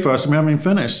got three firsts, and we haven't even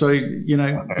finished. So,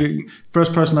 you're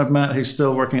first person I've met who's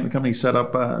still working at the company set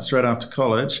up straight after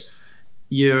college.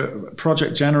 Your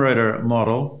project generator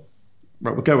model,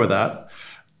 right, we'll go with that.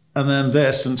 And then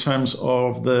this, in terms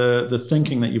of the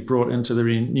thinking that you brought into the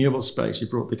renewable space, you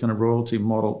brought the kind of royalty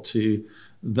model to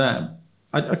them.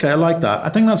 I like that. I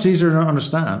think that's easier to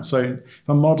understand. So if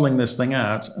I'm modeling this thing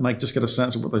out and I just get a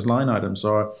sense of what those line items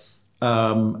are,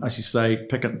 as you say,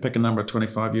 pick a number,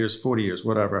 25 years, 40 years,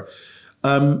 whatever.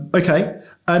 Can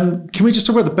we just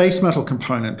talk about the base metal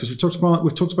component? Because we've talked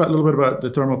about a little bit about the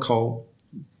thermal coal,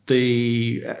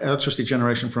 the electricity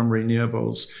generation from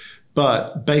renewables,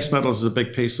 but base metals is a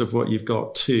big piece of what you've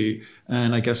got too.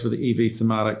 And I guess with the EV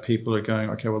thematic, people are going,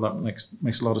 okay, well, that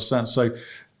makes a lot of sense. So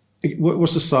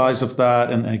what's the size of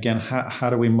that? And again, how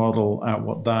do we model out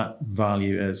what that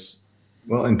value is?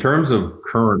 Well, in terms of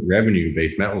current revenue,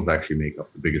 base metals actually make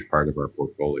up the biggest part of our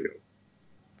portfolio.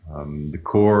 The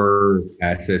core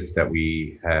assets that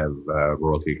we have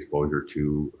royalty exposure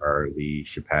to are the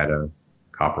Chapada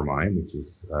copper mine, which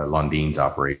is Lundin's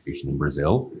operation in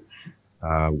Brazil.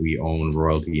 We own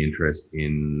royalty interest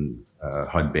in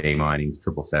Hudbay Mining's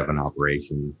 777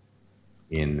 operation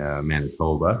in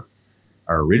Manitoba.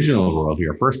 Our original royalty,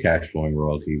 our first cash flowing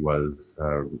royalty,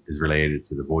 is related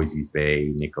to the Voisey's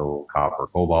Bay nickel, copper,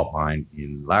 cobalt mine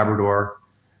in Labrador.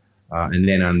 And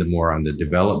then on the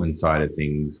development side of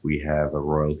things, we have a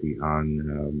royalty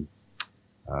on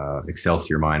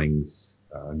Excelsior Mining's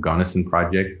Gunnison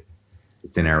project.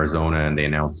 It's in Arizona, and they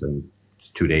announced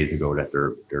 2 days ago that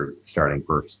they're starting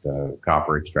first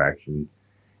copper extraction.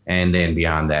 And then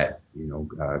beyond that,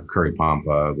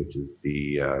 Curipamba, which is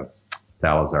the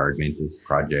Salazar Adventus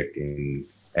project in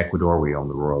Ecuador. We own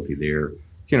the royalty there.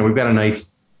 So, we've got a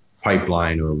nice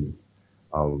pipeline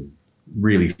of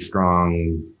really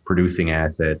strong producing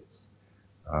assets,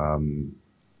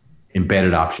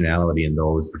 embedded optionality in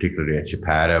those, particularly at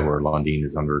Chapada, where Lundin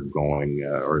is undergoing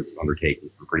or is undertaking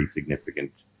some pretty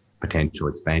significant potential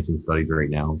expansion studies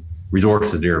right now.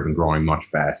 Resources there have been growing much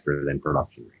faster than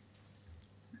production rates.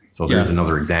 So there's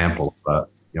another example of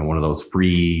one of those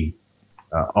free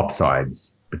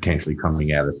upsides potentially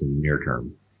coming at us in the near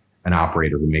term. An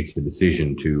operator who makes the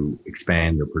decision to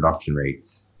expand their production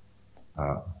rates,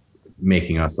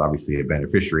 making us obviously a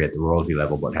beneficiary at the royalty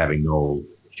level, but having no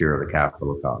share of the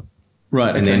capital costs.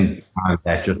 Right. And then on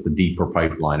that, just the deeper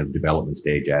pipeline of development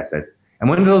stage assets. And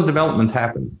when do those developments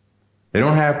happen? They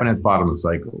don't happen at the bottom of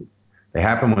cycles. They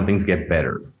happen when things get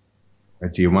better.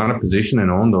 Right? So you want to position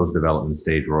and own those development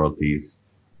stage royalties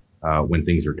when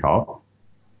things are tough.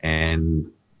 And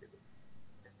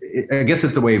I guess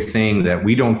it's a way of saying that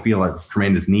we don't feel a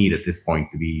tremendous need at this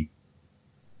point to be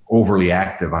overly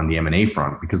active on the M&A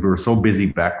front because we were so busy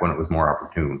back when it was more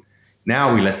opportune.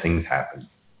 Now we let things happen.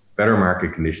 Better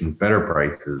market conditions, better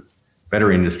prices,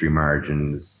 better industry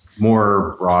margins,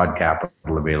 more broad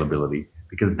capital availability,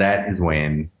 because that is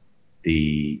when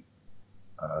these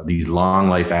long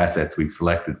life assets we've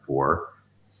selected for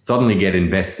suddenly get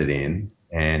invested in,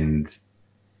 and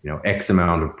X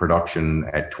amount of production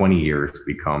at 20 years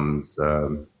becomes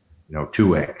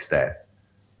 2X that,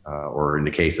 or in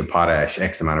the case of potash,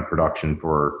 X amount of production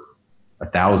for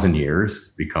 1,000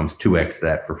 years becomes 2X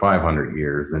that for 500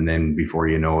 years, and then before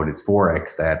you know it, it's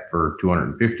 4X that for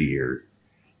 250 years.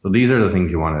 So these are the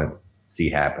things you want to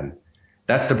see happen.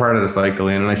 That's the part of the cycle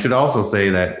in. And I should also say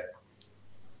that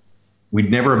we'd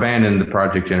never abandoned the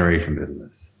project generation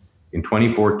business. In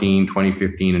 2014,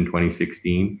 2015, and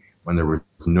 2016, when there was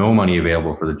no money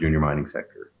available for the junior mining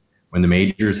sector, when the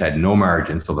majors had no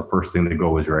margin, so the first thing to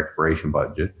go was your exploration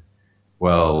budget,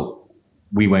 well,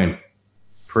 we went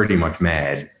pretty much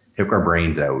mad, took our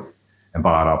brains out, and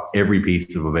bought up every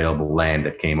piece of available land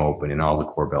that came open in all the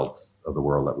core belts of the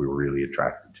world that we were really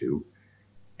attracted to.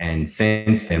 And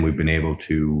since then, we've been able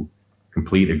to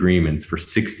complete agreements for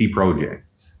 60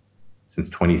 projects since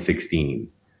 2016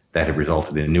 that have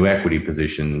resulted in new equity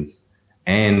positions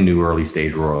and new early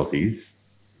stage royalties.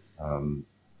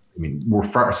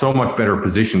 We're so much better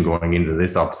positioned going into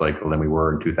this upcycle than we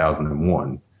were in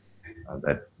 2001.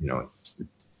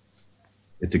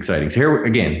 It's exciting. So here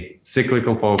again,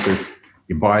 cyclical focus.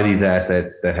 You buy these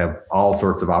assets that have all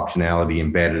sorts of optionality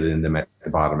embedded in them at the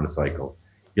bottom of the cycle.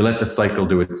 You let the cycle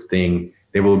do its thing.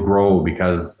 They will grow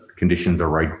because conditions are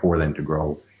right for them to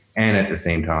grow. And at the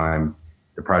same time,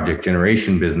 the project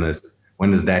generation business,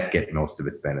 when does that get most of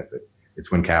its benefit?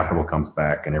 It's when capital comes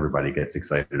back and everybody gets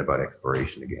excited about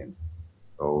exploration again.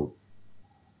 So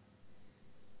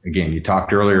again, you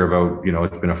talked earlier about,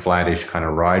 it's been a flattish kind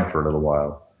of ride for a little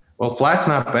while. Well, flat's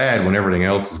not bad when everything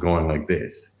else is going like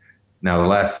this. Now, the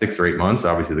last 6 or 8 months,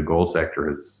 obviously the gold sector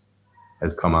has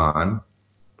come on,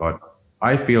 but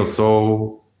I feel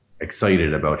so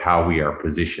excited about how we are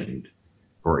positioned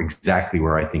for exactly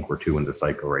where I think we're to in the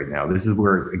cycle right now. This is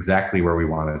exactly where we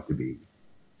want it to be.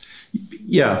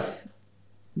 Yeah.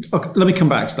 Okay, let me come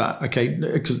back to that, okay?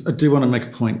 Because I do want to make a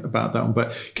point about that one.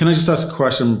 But can I just ask a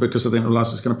question, because I think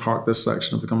Lars is going to park this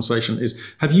section of the conversation,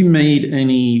 is have you made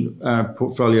any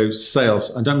portfolio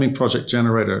sales? I don't mean project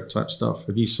generator type stuff.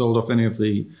 Have you sold off any of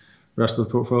the rest of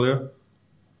the portfolio?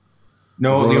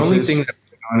 No, the only thing that's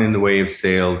gone in the way of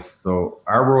sales, so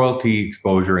our royalty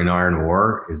exposure in iron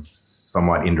ore is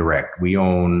somewhat indirect. We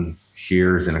own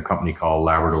shares in a company called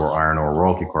Labrador Iron Ore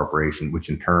Royalty Corporation, which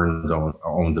in turn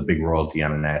owns a big royalty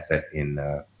on an asset in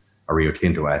a Rio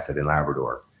Tinto asset in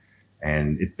Labrador.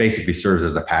 And it basically serves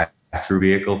as a pass-through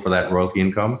vehicle for that royalty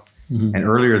income. Mm-hmm. And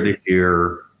earlier this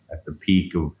year, at the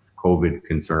peak of COVID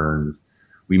concerns,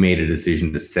 we made a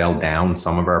decision to sell down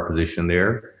some of our position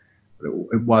there. But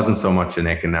it wasn't so much an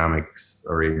economics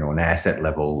or an asset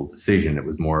level decision. It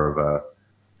was more of a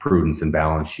prudence and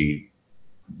balance sheet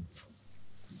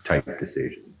type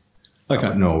decision.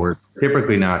 Okay. No, we're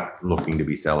typically not looking to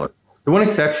be sellers. The one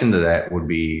exception to that would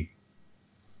be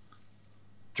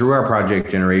through our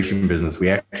project generation business, we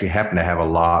actually happen to have a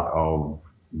lot of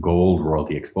gold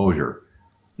royalty exposure,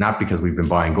 not because we've been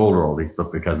buying gold royalties,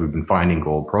 but because we've been finding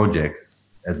gold projects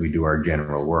as we do our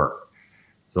general work.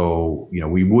 So,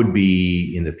 we would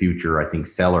be in the future, I think,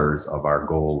 sellers of our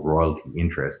gold royalty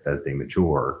interest as they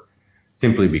mature,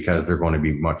 simply because they're going to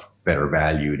be much better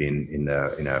valued in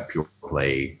a pure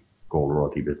play gold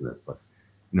royalty business. But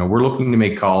we're looking to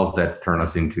make calls that turn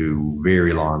us into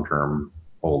very long-term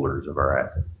holders of our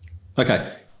assets.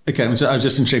 Okay. So I was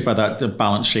just intrigued by that, the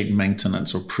balance sheet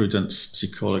maintenance or prudence, as you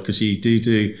call it, because you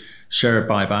do share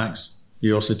buybacks,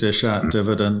 you also dish out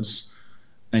dividends,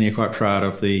 and you're quite proud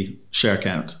of the share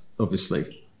count,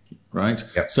 obviously, right?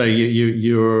 Yep. So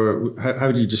you're how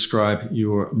would you describe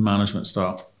your management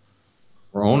style?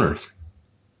 We're owners.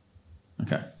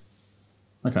 Okay.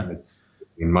 It's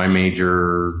in my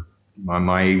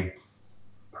my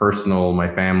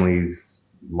family's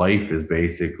life is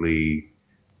basically,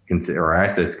 our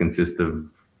assets consist of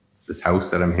this house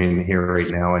that I'm in here right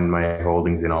now and my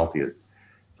holdings in Altia.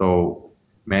 So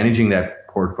managing that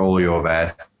portfolio of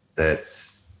assets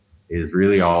is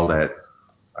really all that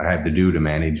I have to do to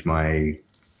manage my,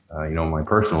 my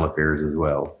personal affairs as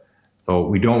well. So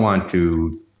we don't want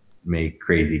to make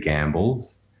crazy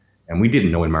gambles. And we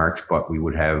didn't know in March, but we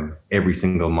would have every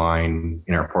single mine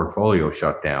in our portfolio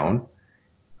shut down.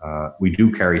 We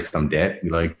do carry some debt. We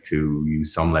like to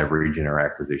use some leverage in our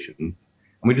acquisitions.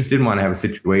 And we just didn't want to have a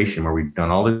situation where we've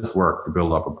done all this work to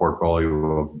build up a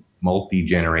portfolio of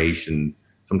multi-generation,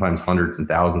 sometimes hundreds and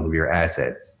thousands of year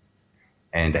assets,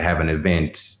 and to have an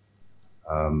event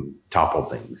topple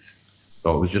things.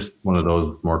 So it was just one of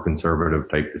those more conservative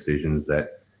type decisions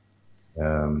that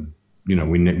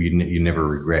you never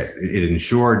regret. It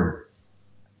ensured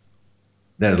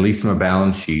that, at least from a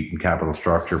balance sheet and capital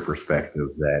structure perspective,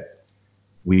 that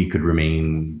we could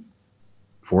remain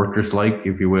fortress-like,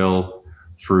 if you will,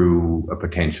 through a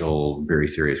potential very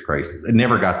serious crisis. It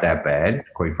never got that bad,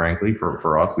 quite frankly,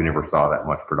 for us. We never saw that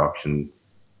much production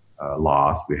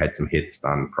loss. We had some hits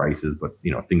on prices, but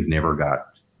things never got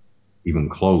even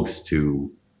close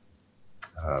to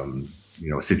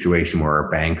a situation where our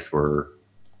banks were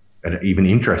even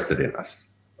interested in us,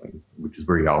 which is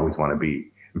where you always want to be.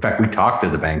 In fact, we talked to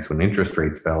the banks when interest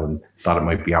rates fell and thought it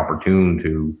might be opportune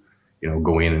to,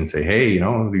 go in and say, hey,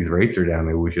 these rates are down.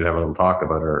 Maybe we should have a little talk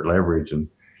about our leverage. And,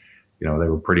 they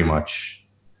were pretty much,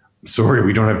 sorry,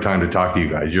 we don't have time to talk to you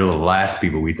guys. You're the last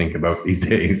people we think about these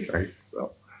days, right?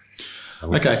 So,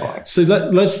 okay, so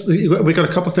we got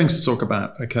a couple of things to talk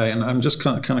about. Okay, and I'm just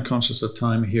kind of conscious of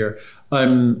time here.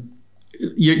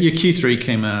 Your Q3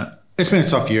 came out. It's been a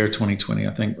tough year, 2020,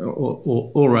 I think,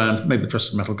 all around. Maybe the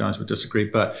precious metal guys would disagree,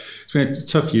 but it's been a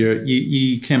tough year.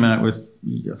 You came out with,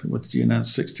 I think, what did you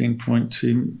announce?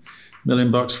 $16.2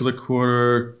 million for the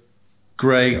quarter.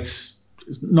 Great.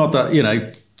 Not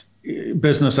that,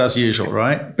 business as usual,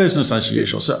 right? Business as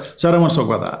usual. So I don't want to talk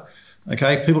about that.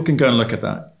 Okay, people can go and look at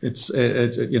that. It's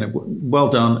well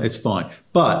done. It's fine.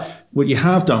 But what you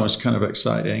have done, was kind of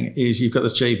exciting, is you've got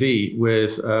this JV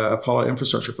with Apollo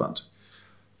Infrastructure Fund.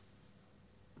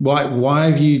 Why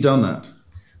have you done that?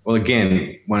 Well,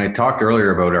 again, when I talked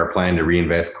earlier about our plan to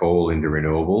reinvest coal into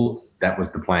renewables, that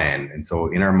was the plan. And so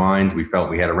in our minds, we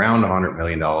felt we had around $100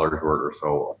 million worth or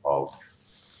so of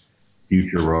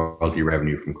future royalty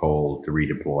revenue from coal to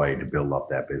redeploy to build up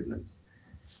that business.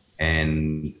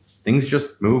 And things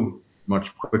just moved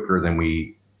much quicker than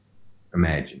we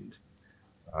imagined.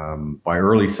 By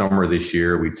early summer this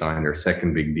year, we'd signed our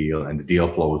second big deal, and the deal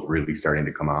flow was really starting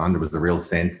to come on. There was a real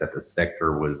sense that the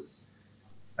sector was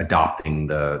adopting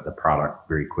the product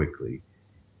very quickly.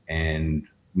 And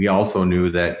we also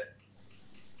knew that,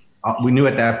 we knew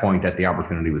at that point that the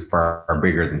opportunity was far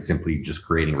bigger than simply just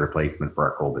creating a replacement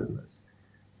for our coal business.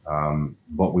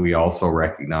 But we also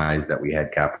recognized that we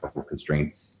had capital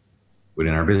constraints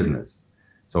within our business.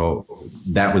 So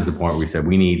that was the point where we said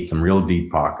we need some real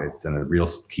deep pockets and a real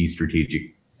key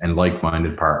strategic and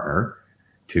like-minded partner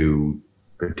to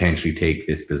potentially take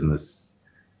this business,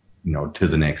 to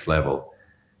the next level.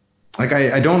 Like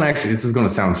I don't actually, this is going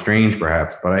to sound strange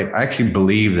perhaps, but I actually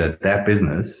believe that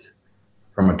business,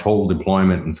 from a total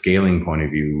deployment and scaling point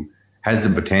of view, has the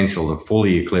potential to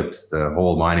fully eclipse the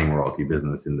whole mining royalty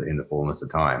business in the fullness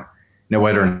of time. Now,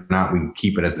 whether or not we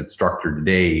keep it as it's structured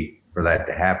today for that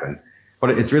to happen, but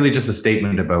it's really just a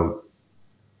statement about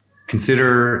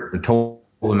consider the total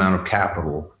amount of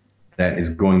capital that is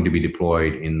going to be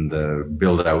deployed in the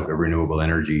build out of renewable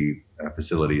energy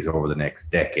facilities over the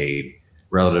next decade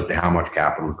relative to how much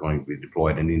capital is going to be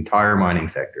deployed in the entire mining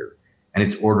sector. And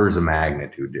it's orders of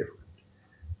magnitude different,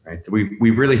 right? So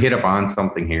we really hit upon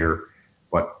something here,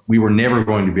 but we were never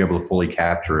going to be able to fully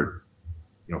capture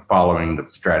it, following the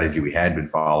strategy we had been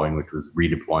following, which was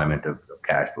redeployment of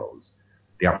cash flows.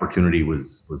 The opportunity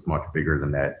was much bigger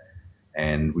than that.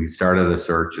 And we started a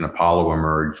search, and Apollo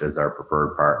emerged as our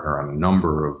preferred partner on a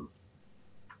number of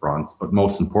fronts. But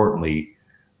most importantly,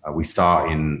 we saw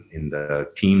in the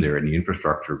team there, in the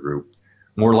infrastructure group,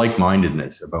 more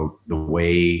like-mindedness about the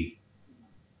way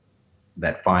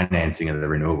that financing of the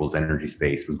renewables energy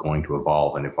space was going to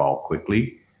evolve and evolve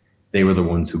quickly. They were the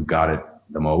ones who got it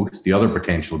the most. The other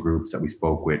potential groups that we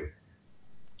spoke with,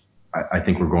 I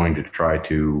think we're going to try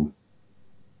to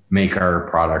make our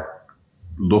product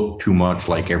look too much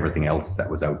like everything else that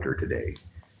was out there today.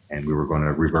 And we were going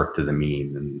to revert to the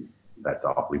mean, and that's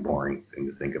an awfully boring thing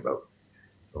to think about.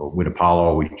 So with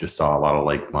Apollo, we just saw a lot of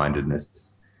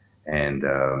like-mindedness, and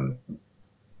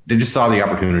they just saw the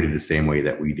opportunity the same way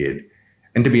that we did.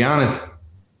 And to be honest,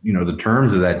 the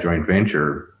terms of that joint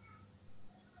venture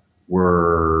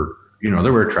were, they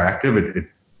were attractive. It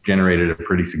generated a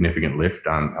pretty significant lift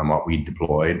on what we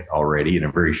deployed already in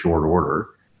a very short order.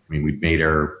 I mean, we'd made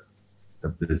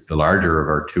the larger of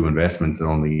our two investments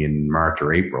only in March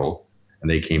or April,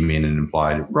 and they came in and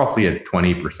implied roughly a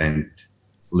 20%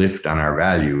 lift on our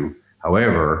value.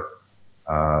 However,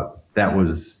 that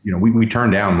was, we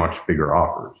turned down much bigger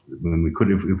offers. When we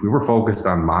could, if we were focused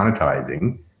on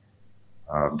monetizing,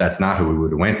 that's not who we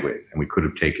would have went with, and we could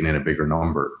have taken in a bigger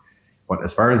number. But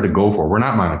as far as the go for, we're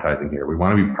not monetizing here. We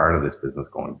want to be part of this business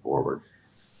going forward.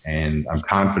 And I'm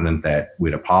confident that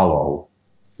with Apollo,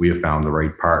 we have found the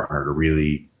right partner to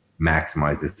really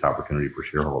maximize this opportunity for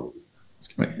shareholders. It's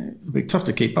going to be tough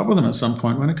to keep up with them at some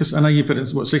point, won't it? Because I know you put in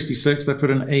 66, they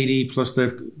put in 80, plus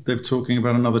they're talking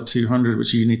about another 200,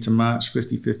 which you need to match,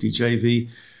 50-50 JV.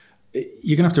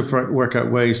 You're going to have to work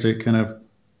out ways to kind of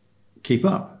keep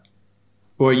up.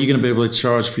 Or are you going to be able to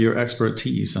charge for your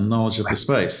expertise and knowledge of the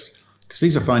space? Because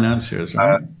these are financiers,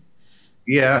 right?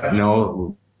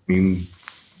 No, I mean,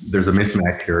 there's a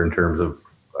mismatch here in terms of,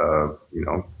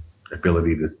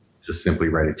 ability to just simply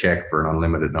write a check for an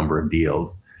unlimited number of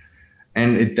deals.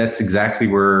 And that's exactly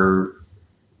where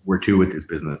we're to with this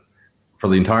business. For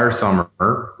the entire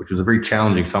summer, which was a very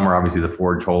challenging summer, obviously, to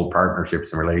forge whole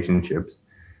partnerships and relationships,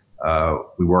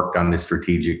 we worked on this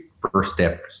first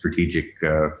step strategic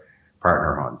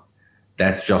partner hunt.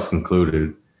 That's just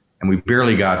concluded. And we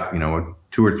barely got,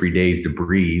 2 or 3 days to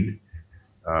breathe,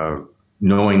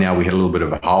 knowing now we had a little bit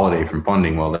of a holiday from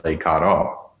funding while they caught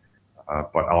up.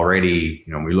 But already,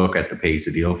 we look at the pace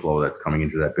of deal flow that's coming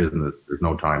into that business. There's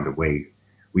no time to waste.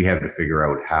 We have to figure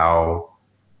out how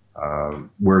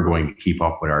we're going to keep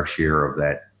up with our share of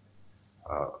that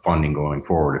funding going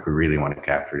forward if we really want to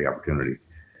capture the opportunity.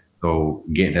 So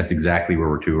again, that's exactly where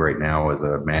we're to right now as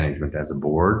a management, as a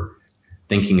board,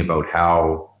 thinking about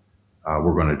how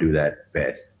we're going to do that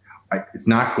best. It's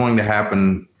not going to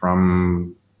happen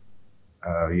from,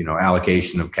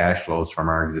 allocation of cash flows from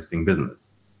our existing business.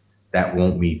 That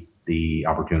won't meet the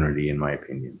opportunity, in my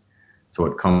opinion. So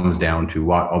it comes down to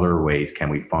what other ways can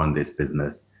we fund this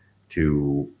business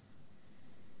to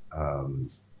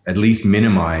at least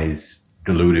minimize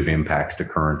dilutive impacts to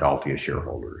current Altius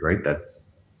shareholders, right? That's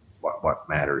what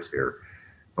matters here.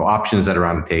 So options that are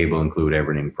on the table include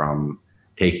everything from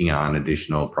taking on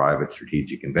additional private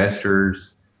strategic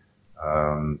investors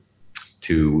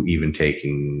to even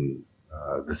taking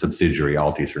the subsidiary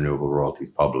Altius Renewable Royalties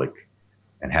public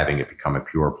and having it become a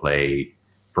pure play,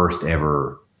 first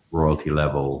ever royalty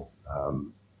level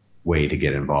way to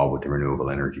get involved with the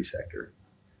renewable energy sector.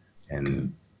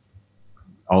 And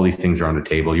all these things are on the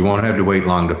table. You won't have to wait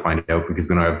long to find out because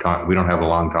we don't have time. We don't have a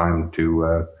long time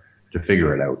to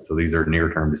figure it out. So these are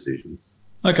near-term decisions.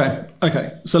 Okay.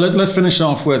 So let's finish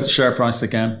off with share price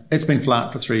again. It's been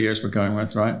flat for 3 years. We're going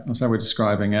with, right? That's how we're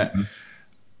describing it. Mm-hmm.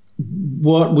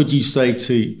 What would you say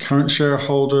to current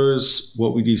shareholders?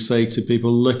 What would you say to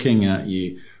people looking at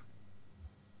you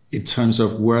in terms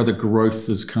of where the growth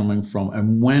is coming from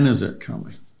and when is it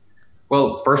coming?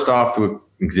 Well, first off, to an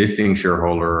existing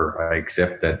shareholder, I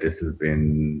accept that this has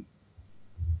been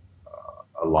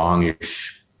a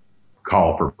longish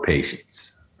call for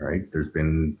patience, right? There's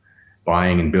been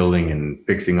buying and building and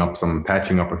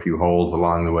patching up a few holes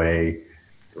along the way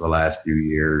for the last few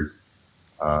years.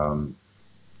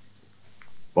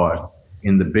 But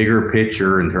in the bigger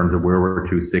picture, in terms of where we're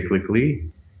to cyclically,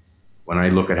 when I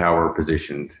look at how we're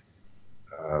positioned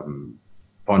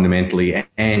fundamentally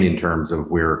and in terms of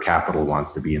where capital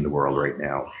wants to be in the world right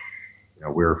now,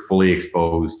 we're fully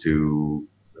exposed to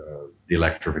the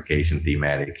electrification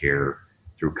thematic here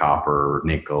through copper,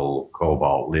 nickel,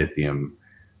 cobalt, lithium,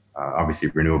 obviously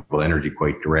renewable energy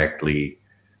quite directly,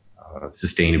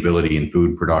 sustainability in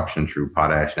food production through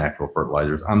potash natural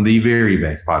fertilizers on the very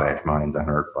best potash mines on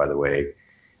earth, by the way,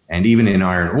 and even in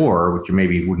iron ore, which you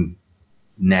maybe wouldn't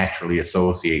naturally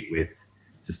associate with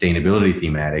sustainability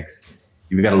thematics.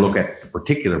 You've got to look at the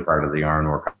particular part of the iron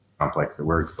ore complex that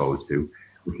we're exposed to,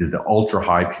 which is the ultra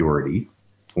high purity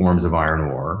forms of iron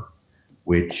ore,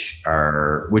 which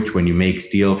when you make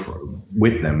steel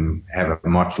with them have a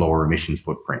much lower emissions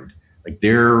footprint. Like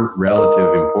their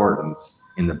relative importance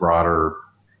in the broader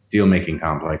steelmaking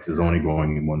complex is only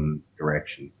going in one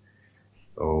direction.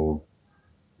 So,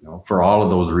 for all of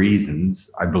those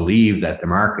reasons, I believe that the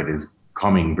market is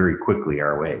coming very quickly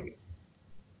our way,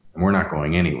 and we're not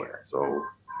going anywhere. So,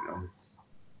 it's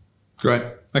great.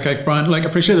 Okay, Brian, I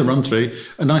appreciate the run through.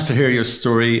 Nice to hear your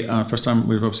story. First time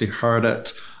we've obviously heard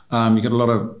it. You got a lot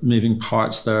of moving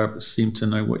parts there, but seem to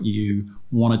know what you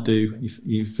want to do.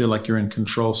 You feel like you're in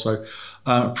control. So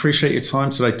appreciate your time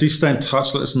today. Do stay in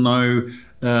touch. Let us know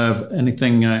of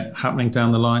anything happening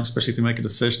down the line, especially if you make a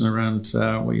decision around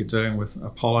what you're doing with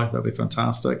Apollo. That'd be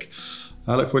fantastic.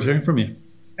 I look forward to hearing from you.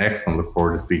 Excellent. Look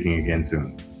forward to speaking again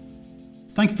soon.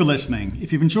 Thank you for listening.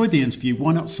 If you've enjoyed the interview,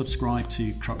 why not subscribe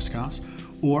to Cruxcast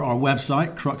or our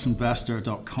website,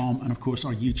 cruxinvestor.com, and of course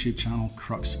our YouTube channel,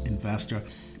 Crux Investor.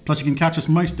 Plus, you can catch us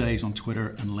most days on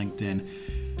Twitter and LinkedIn.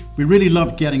 We really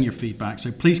love getting your feedback,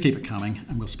 so please keep it coming,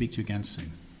 and we'll speak to you again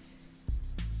soon.